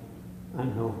home. I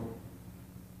know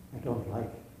I don't like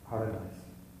paradise,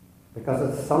 because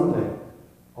it's Sunday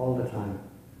all the time,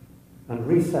 and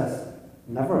recess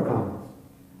never comes,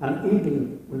 and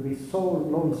Eden will be so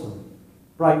lonesome,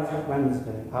 bright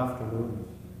Wednesday afternoons.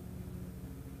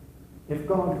 If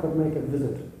God could make a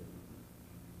visit,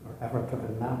 or ever took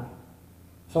a nap,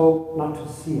 so not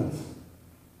to see us,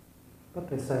 but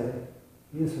they say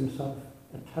he is himself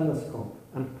a telescope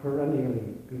and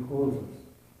perennially beholds us,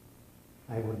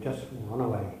 I would just run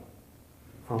away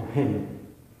from him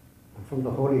and from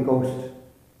the Holy Ghost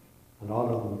and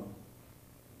all of them.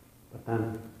 But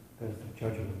then there's the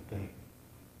judgment day.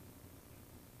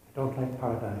 I don't like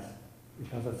paradise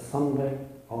because it's Sunday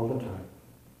all the time.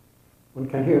 One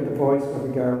can hear the voice of a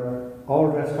girl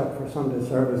all dressed up for Sunday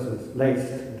services,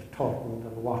 laced and tautened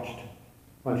and watched,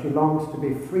 while she longs to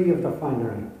be free of the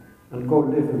finery and go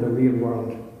live in the real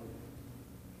world.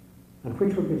 And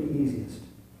which would be the easiest?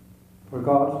 For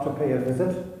God to pay a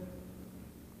visit,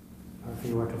 or if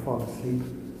he were to fall asleep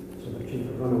so that she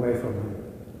could run away from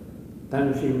him.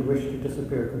 Then she would wish to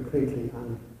disappear completely,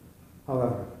 and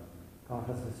however, God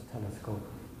has his telescope.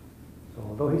 So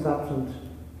although he's absent,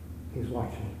 he's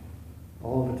watching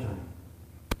all the time.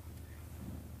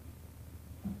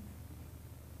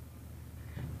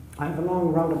 I have a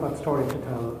long roundabout story to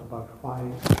tell about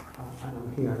why I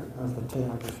am here as the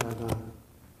Teilhard de Chardin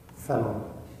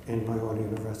Fellow in my own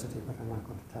university, but I'm not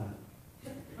going to tell it.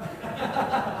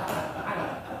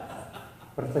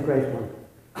 But it's a great one.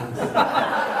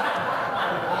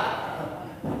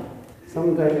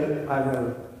 Someday I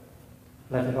will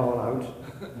let it all out,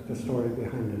 the story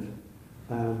behind it.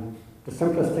 The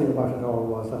simplest thing about it all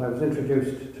was that I was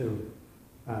introduced to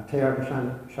Teilhard de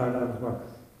Chardin's work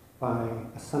by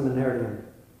a seminarian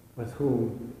with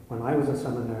whom, when I was a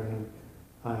seminarian,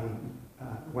 I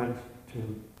went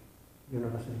to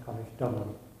University College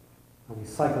Dublin, and we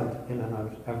cycled in and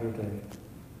out every day.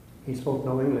 He spoke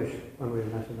no English when we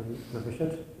met in the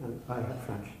novitiate, and I had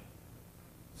French.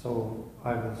 So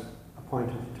I was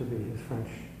appointed to be his French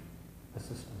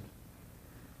assistant.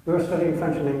 We were studying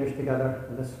French and English together,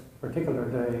 and this particular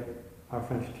day, our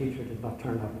French teacher did not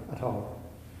turn up at all.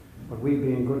 But we,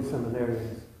 being good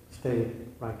seminarians, stayed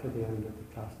right to the end of the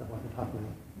class. That wasn't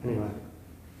happening anyway.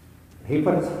 He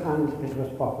put his hand into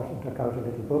his pocket and took out a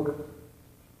little book,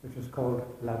 which was called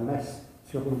La Messe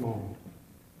sur le Monde,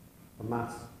 the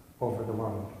Mass over the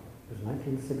World. It was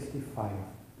 1965,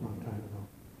 a long time ago.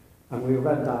 And we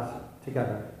read that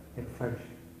together in French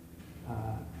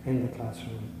in the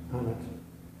classroom, and it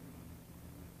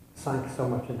sank so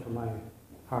much into my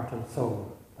heart and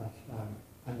soul that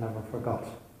I never forgot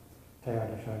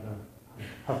Teilhard de Chardin.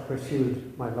 I have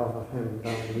pursued my love of him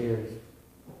down the years.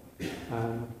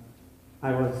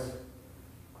 I was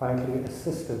quietly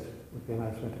assisted, would be a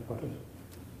nice way to put it,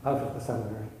 out of the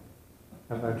seminary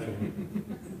eventually,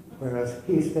 whereas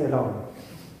he stayed on.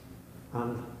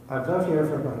 And I was out here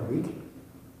for about a week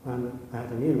when I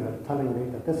had an email telling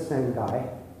me that this same guy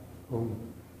who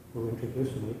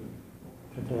introduced me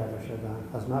to Teilhard de Chardin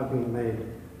has now been made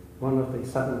one of the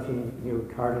 17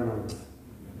 new cardinals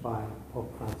by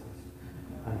Pope Francis.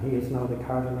 And he is now the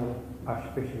Cardinal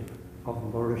Archbishop of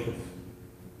Mauritius.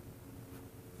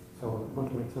 So I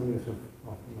want to make some use of him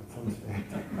at some stage.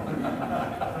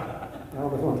 I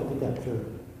always wanted to get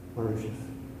to Mauritius.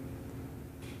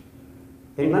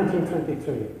 In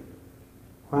 1923,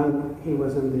 when he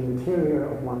was in the interior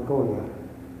of Mongolia,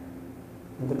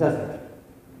 in the desert,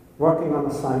 working on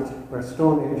a site where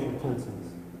Stone Age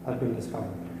utensils had been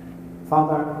discovered,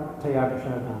 Father Teilhard de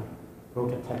Chardin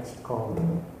wrote a text called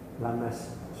La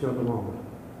Messe sur le Monde,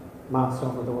 Mass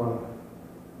over the World.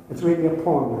 It's really a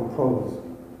poem in prose,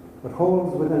 but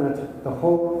holds within it the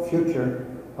whole future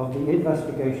of the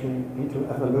investigation into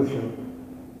evolution,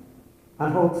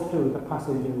 and holds too the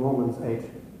passage in Romans 8,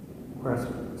 where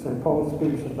St. Paul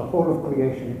speaks of the whole of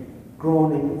creation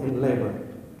groaning in labour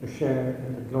to share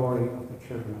in the glory of the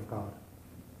children of God.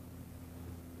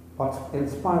 What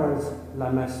inspires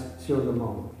La Messe sur le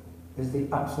Monde is the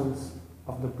absence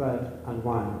of the bread and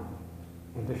wine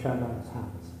in de Chardin's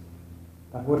hands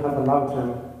that would have allowed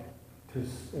him to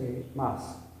say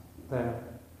Mass there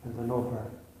in the nowhere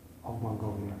of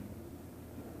Mongolia.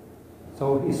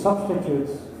 So he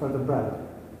substitutes for the bread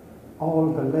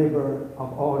all the labour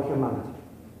of all humanity,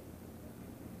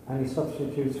 and he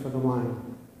substitutes for the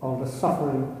wine all the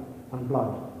suffering and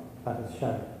blood that is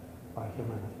shed by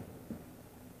humanity.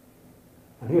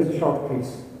 And here's a short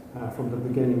piece from the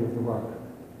beginning of the work.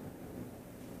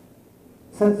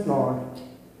 Since, Lord,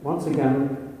 once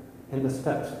again in the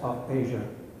steppes of Asia,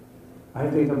 I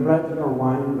have neither bread nor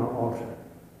wine nor altar.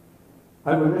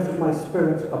 I will lift my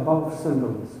spirit above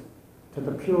symbols to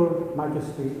the pure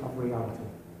majesty of reality,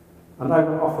 and I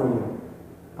will offer you,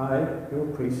 I, your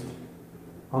priest,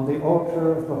 on the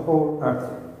altar of the whole earth,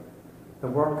 the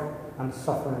work and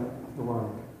suffering of the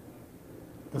world.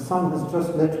 The sun has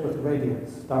just lit with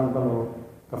radiance down below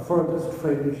the furthest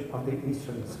fringe of the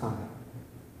eastern sky.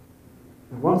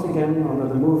 And once again, under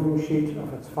the moving sheet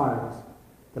of its fires,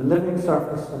 the living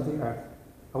surface of the earth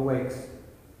awakes,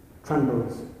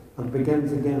 trembles, and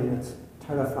begins again its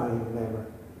terrifying labour.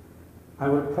 I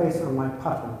will place on my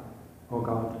paten, O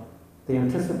God, the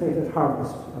anticipated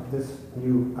harvest of this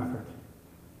new effort.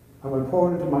 I will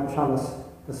pour into my chalice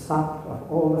the sap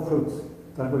of all the fruits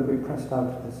that will be pressed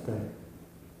out this day.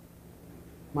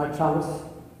 My chalice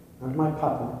and my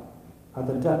paten are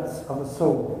the depths of a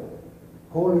soul,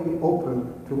 wholly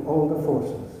open to all the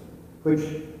forces,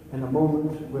 which in a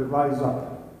moment will rise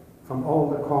up from all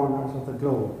the corners of the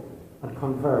globe and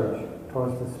converge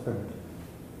towards the Spirit.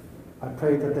 I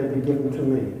pray that they be given to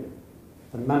me,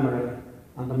 the memory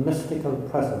and the mystical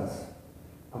presence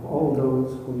of all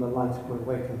those whom the light will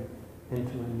waken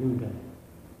into a new day.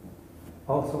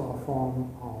 Also a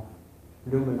form of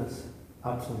luminous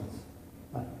absence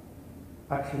that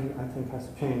actually I think has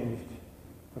changed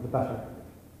for the better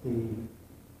the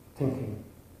thinking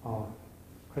of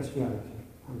Christianity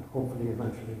and hopefully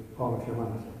eventually all of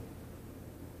humanity.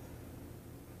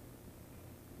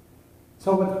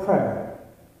 So with prayer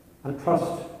and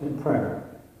trust in prayer,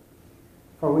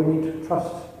 for we need to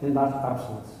trust in that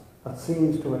absence that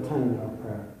seems to attend our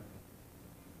prayer.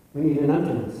 We need an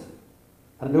emptiness,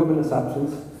 a luminous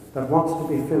absence that wants to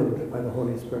be filled by the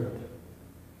Holy Spirit.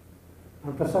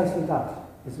 And precisely that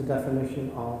is the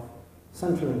definition of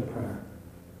centering prayer,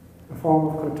 a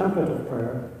form of contemplative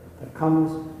prayer that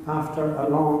comes after a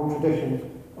long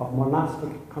tradition of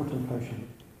monastic contemplation,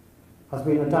 has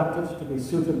been adapted to be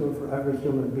suitable for every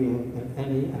human being in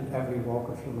any and every walk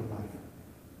of human life.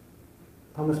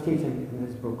 Thomas Keating, in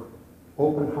his book,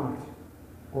 Open Heart,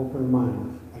 Open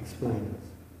Mind, explains,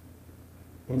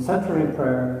 in centering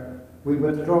prayer, we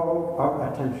withdraw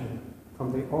our attention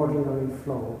from the ordinary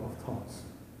flow of thoughts.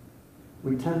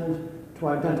 We tend to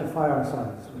identify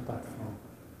ourselves with that flow.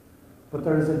 But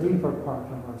there is a deeper part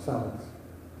of ourselves,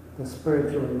 the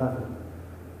spiritual level.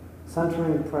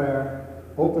 Centering prayer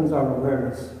opens our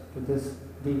awareness to this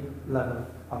deep level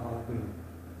of our being.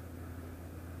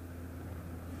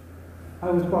 I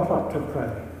was brought up to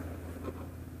pray,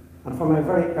 and from my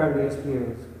very earliest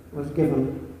years was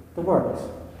given the words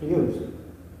to use.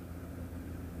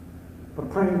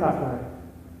 But praying that way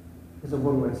is a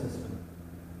one-way system.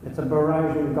 It's a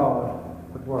barraging God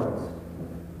with words.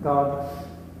 God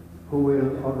who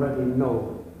will already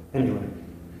know anyway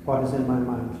what is in my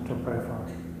mind to pray for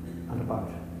and about.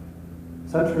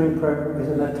 Centering prayer is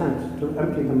an attempt to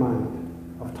empty the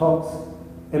mind of thoughts,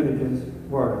 images,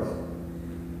 words,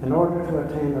 in order to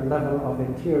attain a level of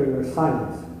interior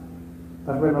silence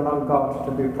that will allow God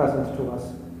to be present to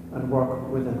us and work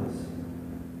within us.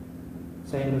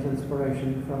 Same as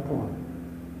inspiration for a poem.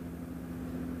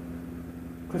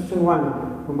 Christian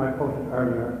Wyman, whom I quoted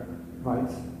earlier,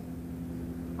 writes,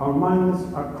 our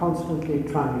minds are constantly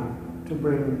trying to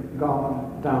bring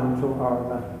God down to our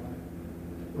level,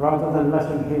 rather than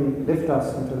letting him lift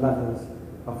us into levels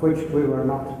of which we were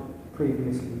not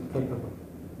previously capable.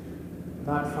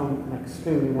 That from an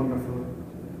extremely wonderful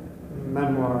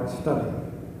memoir study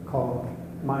called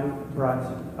My Bright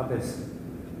Abyss.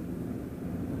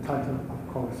 The title,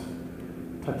 of course,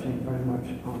 touching very much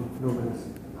on luminous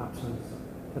absence,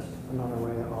 just another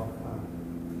way of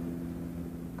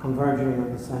converging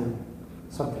on the same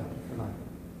subject, if you like.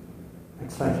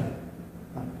 Exciting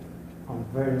that from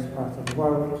various parts of the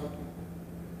world,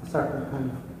 a certain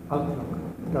kind of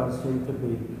outlook does seem to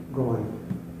be growing.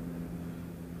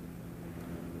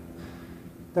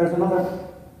 There's another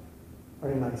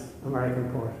very nice American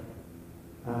poet,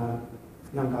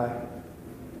 young guy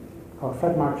called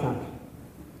Fred Marchant,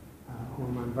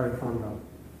 whom I'm very fond of.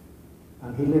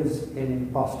 And he lives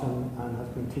in Boston and has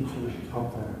been teaching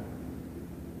out there.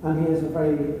 And he has a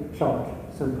very short,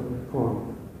 simple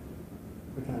poem,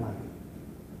 which I like,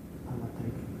 and I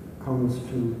think comes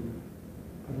to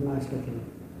put a nice little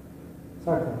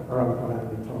circle around what I've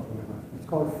been talking about. It's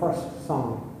called First Song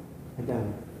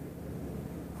Again.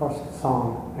 First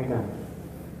Song Again.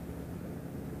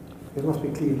 It must be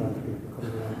Cleveland people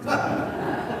coming around.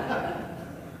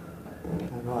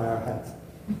 I know our heads.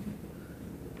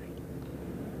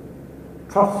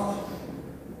 Trust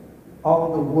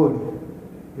all the wood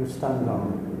you stand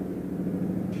on.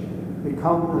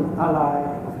 Become an ally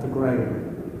of the grain.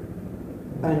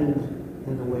 Bend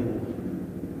in the wind.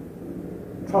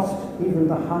 Trust even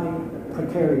the high,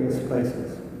 precarious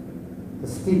places, the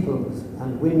steeples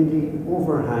and windy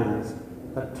overhangs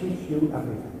that teach you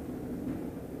everything.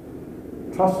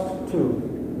 Trust, too,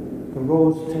 the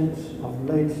rose tint of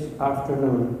late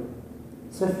afternoon,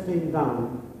 sifting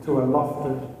down through a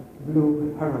lofted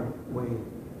blue heron wing.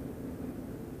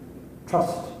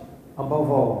 Trust, above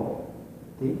all,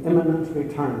 the imminent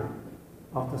return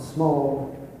of the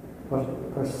small but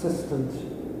persistent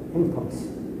impulse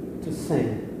to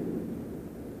sing.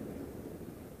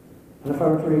 And if I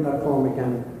were to read that poem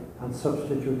again and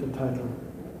substitute the title,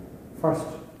 First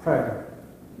Prayer,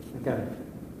 again,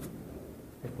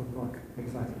 it would work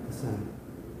exactly the same.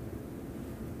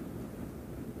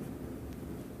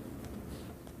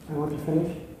 I want to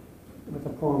finish with a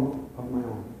poem of my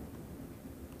own.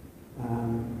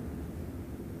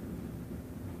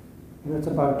 And it's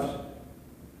about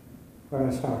where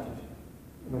I started,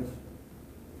 with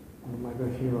one of my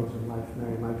great heroes in life,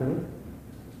 Mary Magdalene,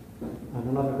 and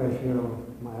another great hero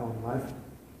of my own life,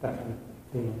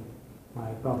 Deane,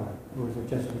 my brother, who was a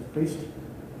Jesuit priest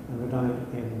and who died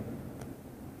in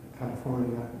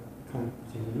California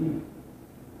 2010.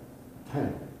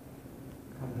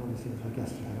 God, it only seems like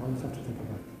yesterday. I always have to think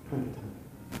about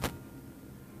 2010.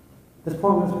 This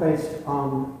poem is based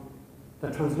on the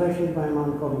translation by a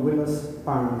man called Willis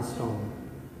Barnstone,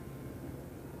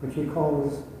 which he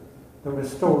calls the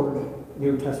Restored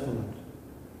New Testament.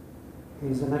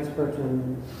 He's an expert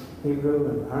in Hebrew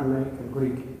and Aramaic and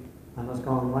Greek, and has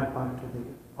gone right back to the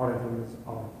origins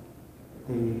of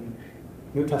the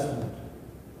New Testament.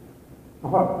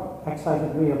 And what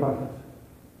excited me about it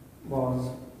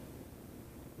was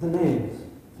the names,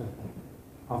 simply,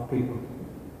 of people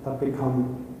that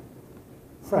become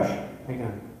fresh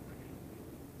again.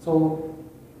 So,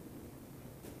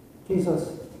 Jesus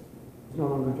is no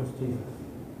longer just Jesus,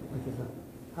 which is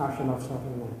a harsh enough sort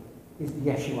of name. He's the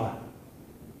Yeshua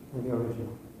in the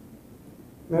original.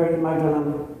 Mary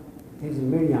Magdalene is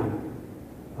Miriam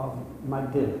of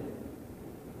Magdil.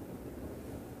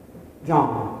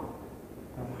 John,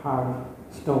 that hard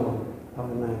stone of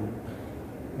the name,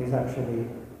 is actually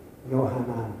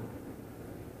Yohanan.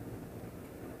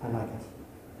 I like it.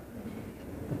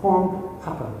 The poem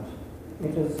happened.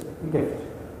 It is a gift.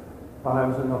 While I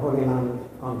was in the Holy Land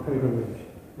on pilgrimage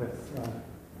with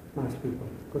nice people,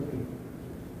 good people.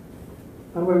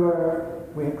 And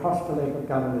we had crossed the Lake of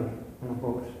Galilee in a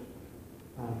boat.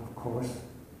 And of course,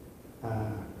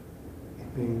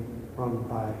 it being run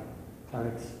by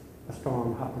clerics, a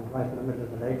storm happened right in the middle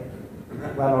of the lake,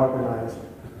 well organized,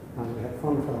 and we had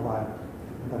fun for a while,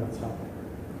 and then it stopped.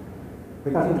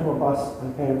 We got into a bus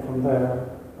and came from there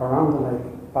around the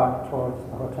lake back towards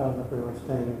the hotel that we were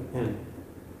staying in.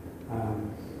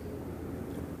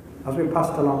 As we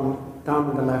passed along, down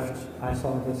on the left, I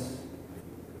saw this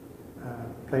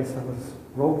place that was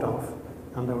roped off,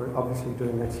 and they were obviously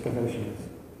doing excavations.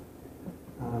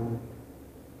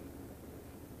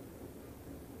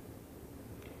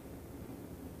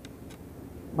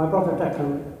 My brother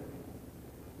Declan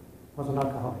was an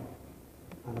alcoholic,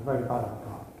 and a very bad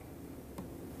alcoholic.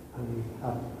 And he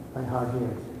had very hard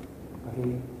years, but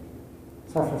he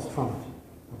surfaced from it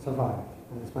and survived.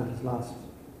 And he spent his last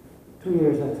 2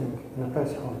 years, I think, in a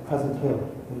place called Pleasant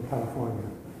Hill in California.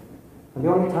 And the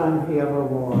only time he ever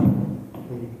wore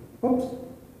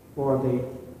the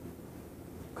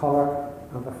collar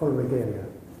and the full regalia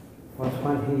was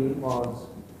when he was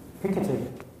picketing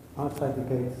outside the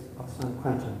gates of San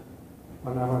Quentin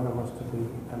whenever there was to be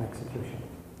an execution.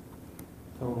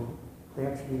 So they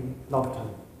actually loved him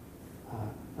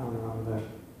down around there.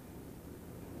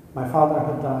 My father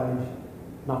had died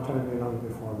not terribly long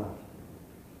before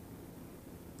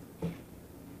that.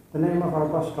 The name of our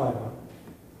bus driver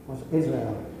was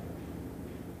Israel,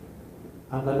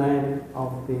 and the name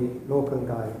of the local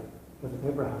guide was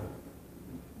Abraham.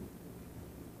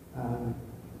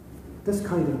 This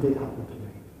kind of did happen to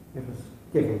me. It was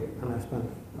given, and I spent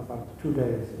about 2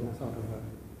 days in a sort of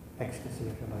ecstasy,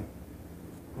 if you like,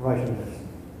 writing this.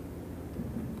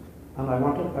 And I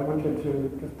wanted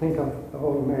to think of the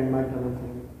whole Mary Magdalene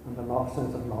thing and the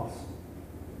sense of loss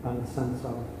and the sense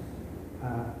of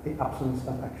the absence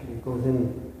that actually goes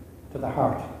in to the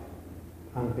heart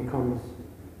and becomes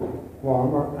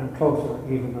warmer and closer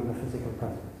even than the physical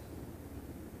presence.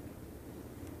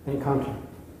 Encounter.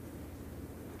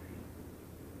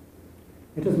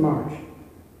 It is March.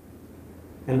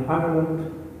 In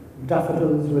Ireland,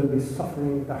 daffodils will be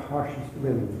suffering the harshest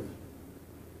winds.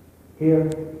 Here,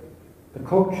 the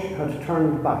coach had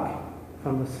turned back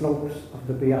from the slopes of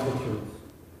the Beatitudes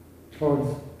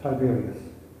towards Tiberias.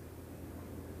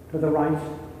 To the right,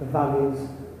 the valleys,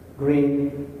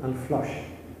 green and flush,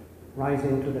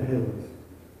 rising to the hills.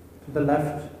 To the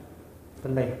left, the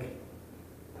lake,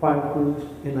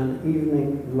 quietened in an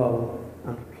evening lull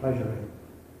and pleasuring.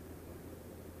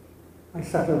 I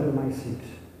settled in my seat,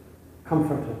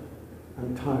 comforted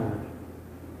and tired,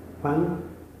 when,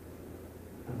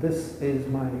 and this is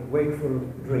my wakeful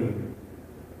dream,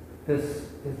 this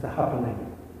is the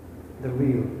happening, the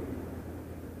real.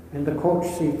 In the coach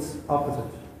seats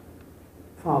opposite,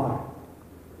 father,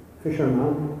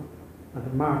 fisherman, and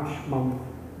a March month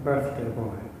birthday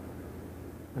boy,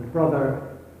 and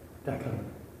brother Declan,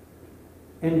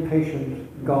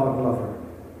 impatient God lover,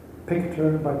 picked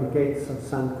her by the gates of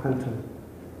San Quentin,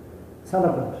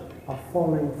 celibate of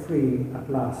falling free at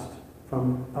last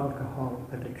from alcohol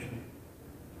addiction.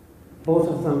 Both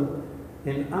of them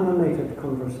in animated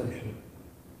conversation,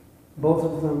 both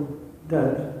of them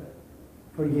dead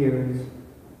for years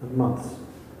and months.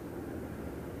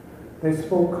 They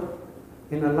spoke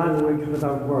in a language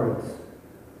without words,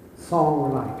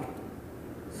 song-like,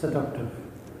 seductive.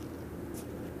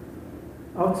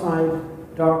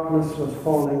 Outside, darkness was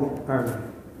falling early.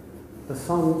 The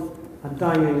sun, a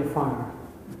dying fire,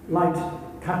 light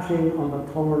catching on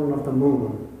the thorn of the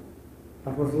moon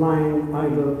that was lying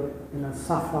idle in a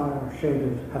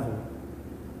sapphire-shaded heaven.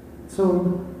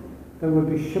 Soon, there would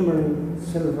be shimmering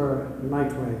silver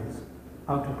night rays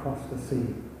out across the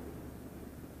sea.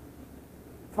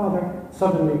 Father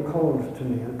suddenly called to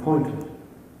me and pointed.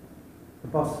 The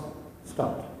bus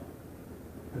stopped,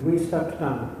 and we stepped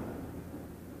down,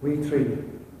 we three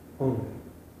only.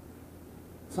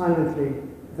 Silently,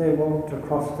 they walked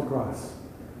across the grass,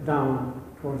 down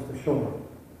towards the shore.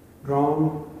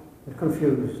 Drawn and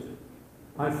confused,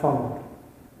 I followed.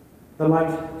 The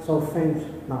light so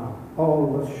faint now, all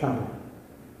was shadow.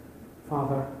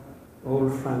 Father,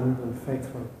 old friend and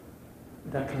faithful,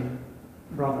 Declan,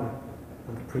 brother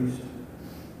and priest.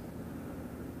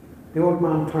 The old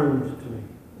man turned to me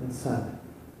and said,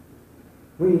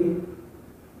 he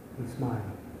smiled,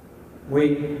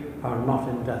 we are not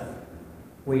in death,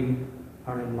 we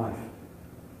are in life.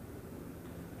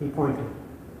 He pointed.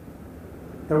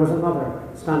 There was another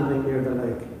standing near the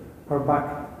lake, her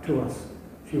back to us.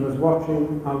 She was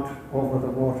watching out over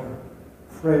the water,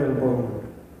 frail-boned,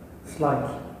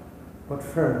 slight, but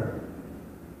firm.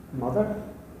 Mother?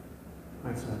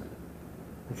 I said.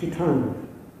 And she turned,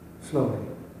 slowly.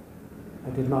 I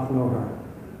did not know her.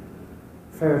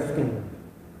 Fair-skinned,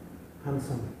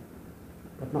 handsome,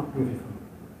 but not beautiful.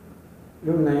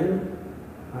 Your name?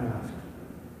 I asked.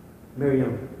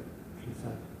 Miriam, she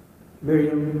said.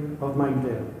 Miriam of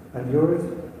Magdale. And yours?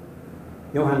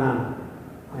 Johanna,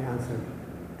 I answered,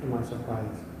 to my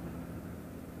surprise.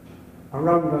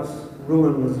 Around us,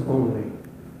 ruins only,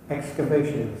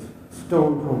 excavations,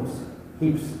 stone humps,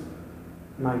 heaps.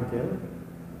 Magdale?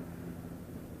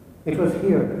 It was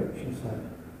here, she said.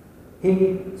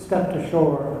 He stepped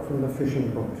ashore from the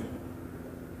fishing boat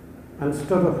and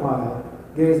stood a while,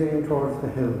 gazing towards the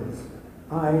hills.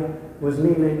 I was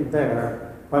kneeling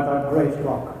there by that great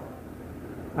rock.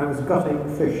 I was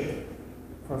gutting fish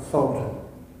for salting.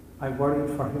 I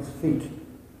worried for his feet,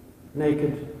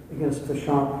 naked against the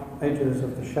sharp edges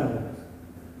of the shells.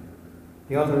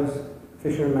 The others,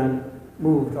 fishermen,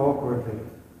 moved awkwardly,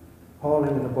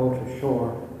 hauling the boat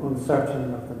ashore,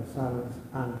 uncertain of themselves.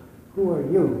 And who are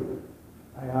you?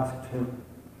 I asked him,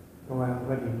 though I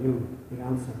already knew the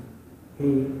answer.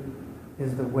 He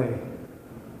is the way.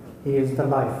 He is the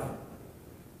life.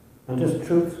 And his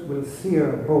truth will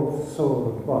sear both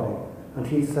soul and body. And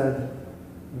he said,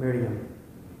 Miriam,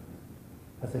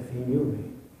 as if he knew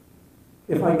me.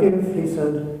 If I give, he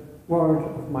said, word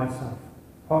of myself,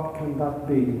 what can that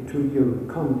be to you?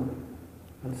 Come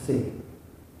and see.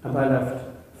 And I left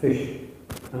fish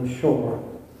and shore,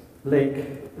 lake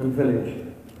and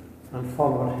village, and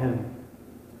followed him.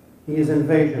 He is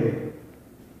invasion,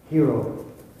 hero,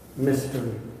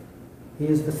 mystery. He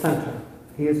is the center.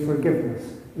 He is forgiveness,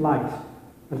 light.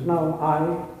 And now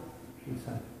I, she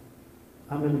said,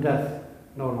 am in death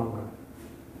no longer.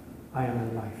 I am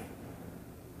in life.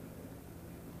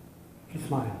 She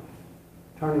smiled,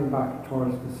 turning back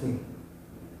towards the sea.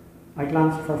 I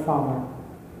glanced for father,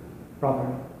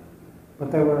 brother,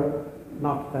 but they were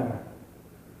not there.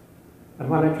 And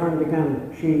when I turned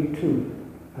again, she too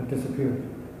had disappeared.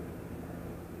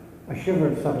 I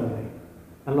shivered suddenly,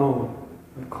 alone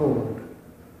and cold.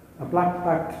 A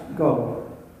black-backed gull,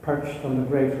 perched on the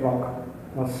great rock,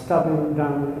 was stabbing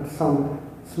down at some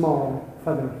small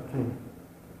feathered thing.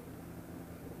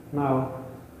 Now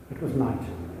it was night.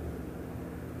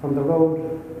 From the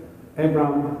road,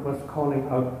 Abraham was calling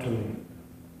out to me,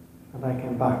 and I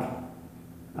came back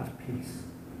at peace,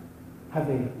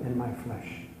 heavy in my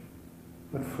flesh,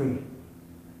 but free.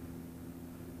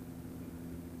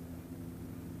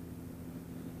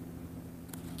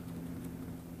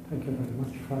 Thank you very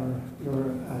much for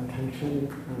your attention.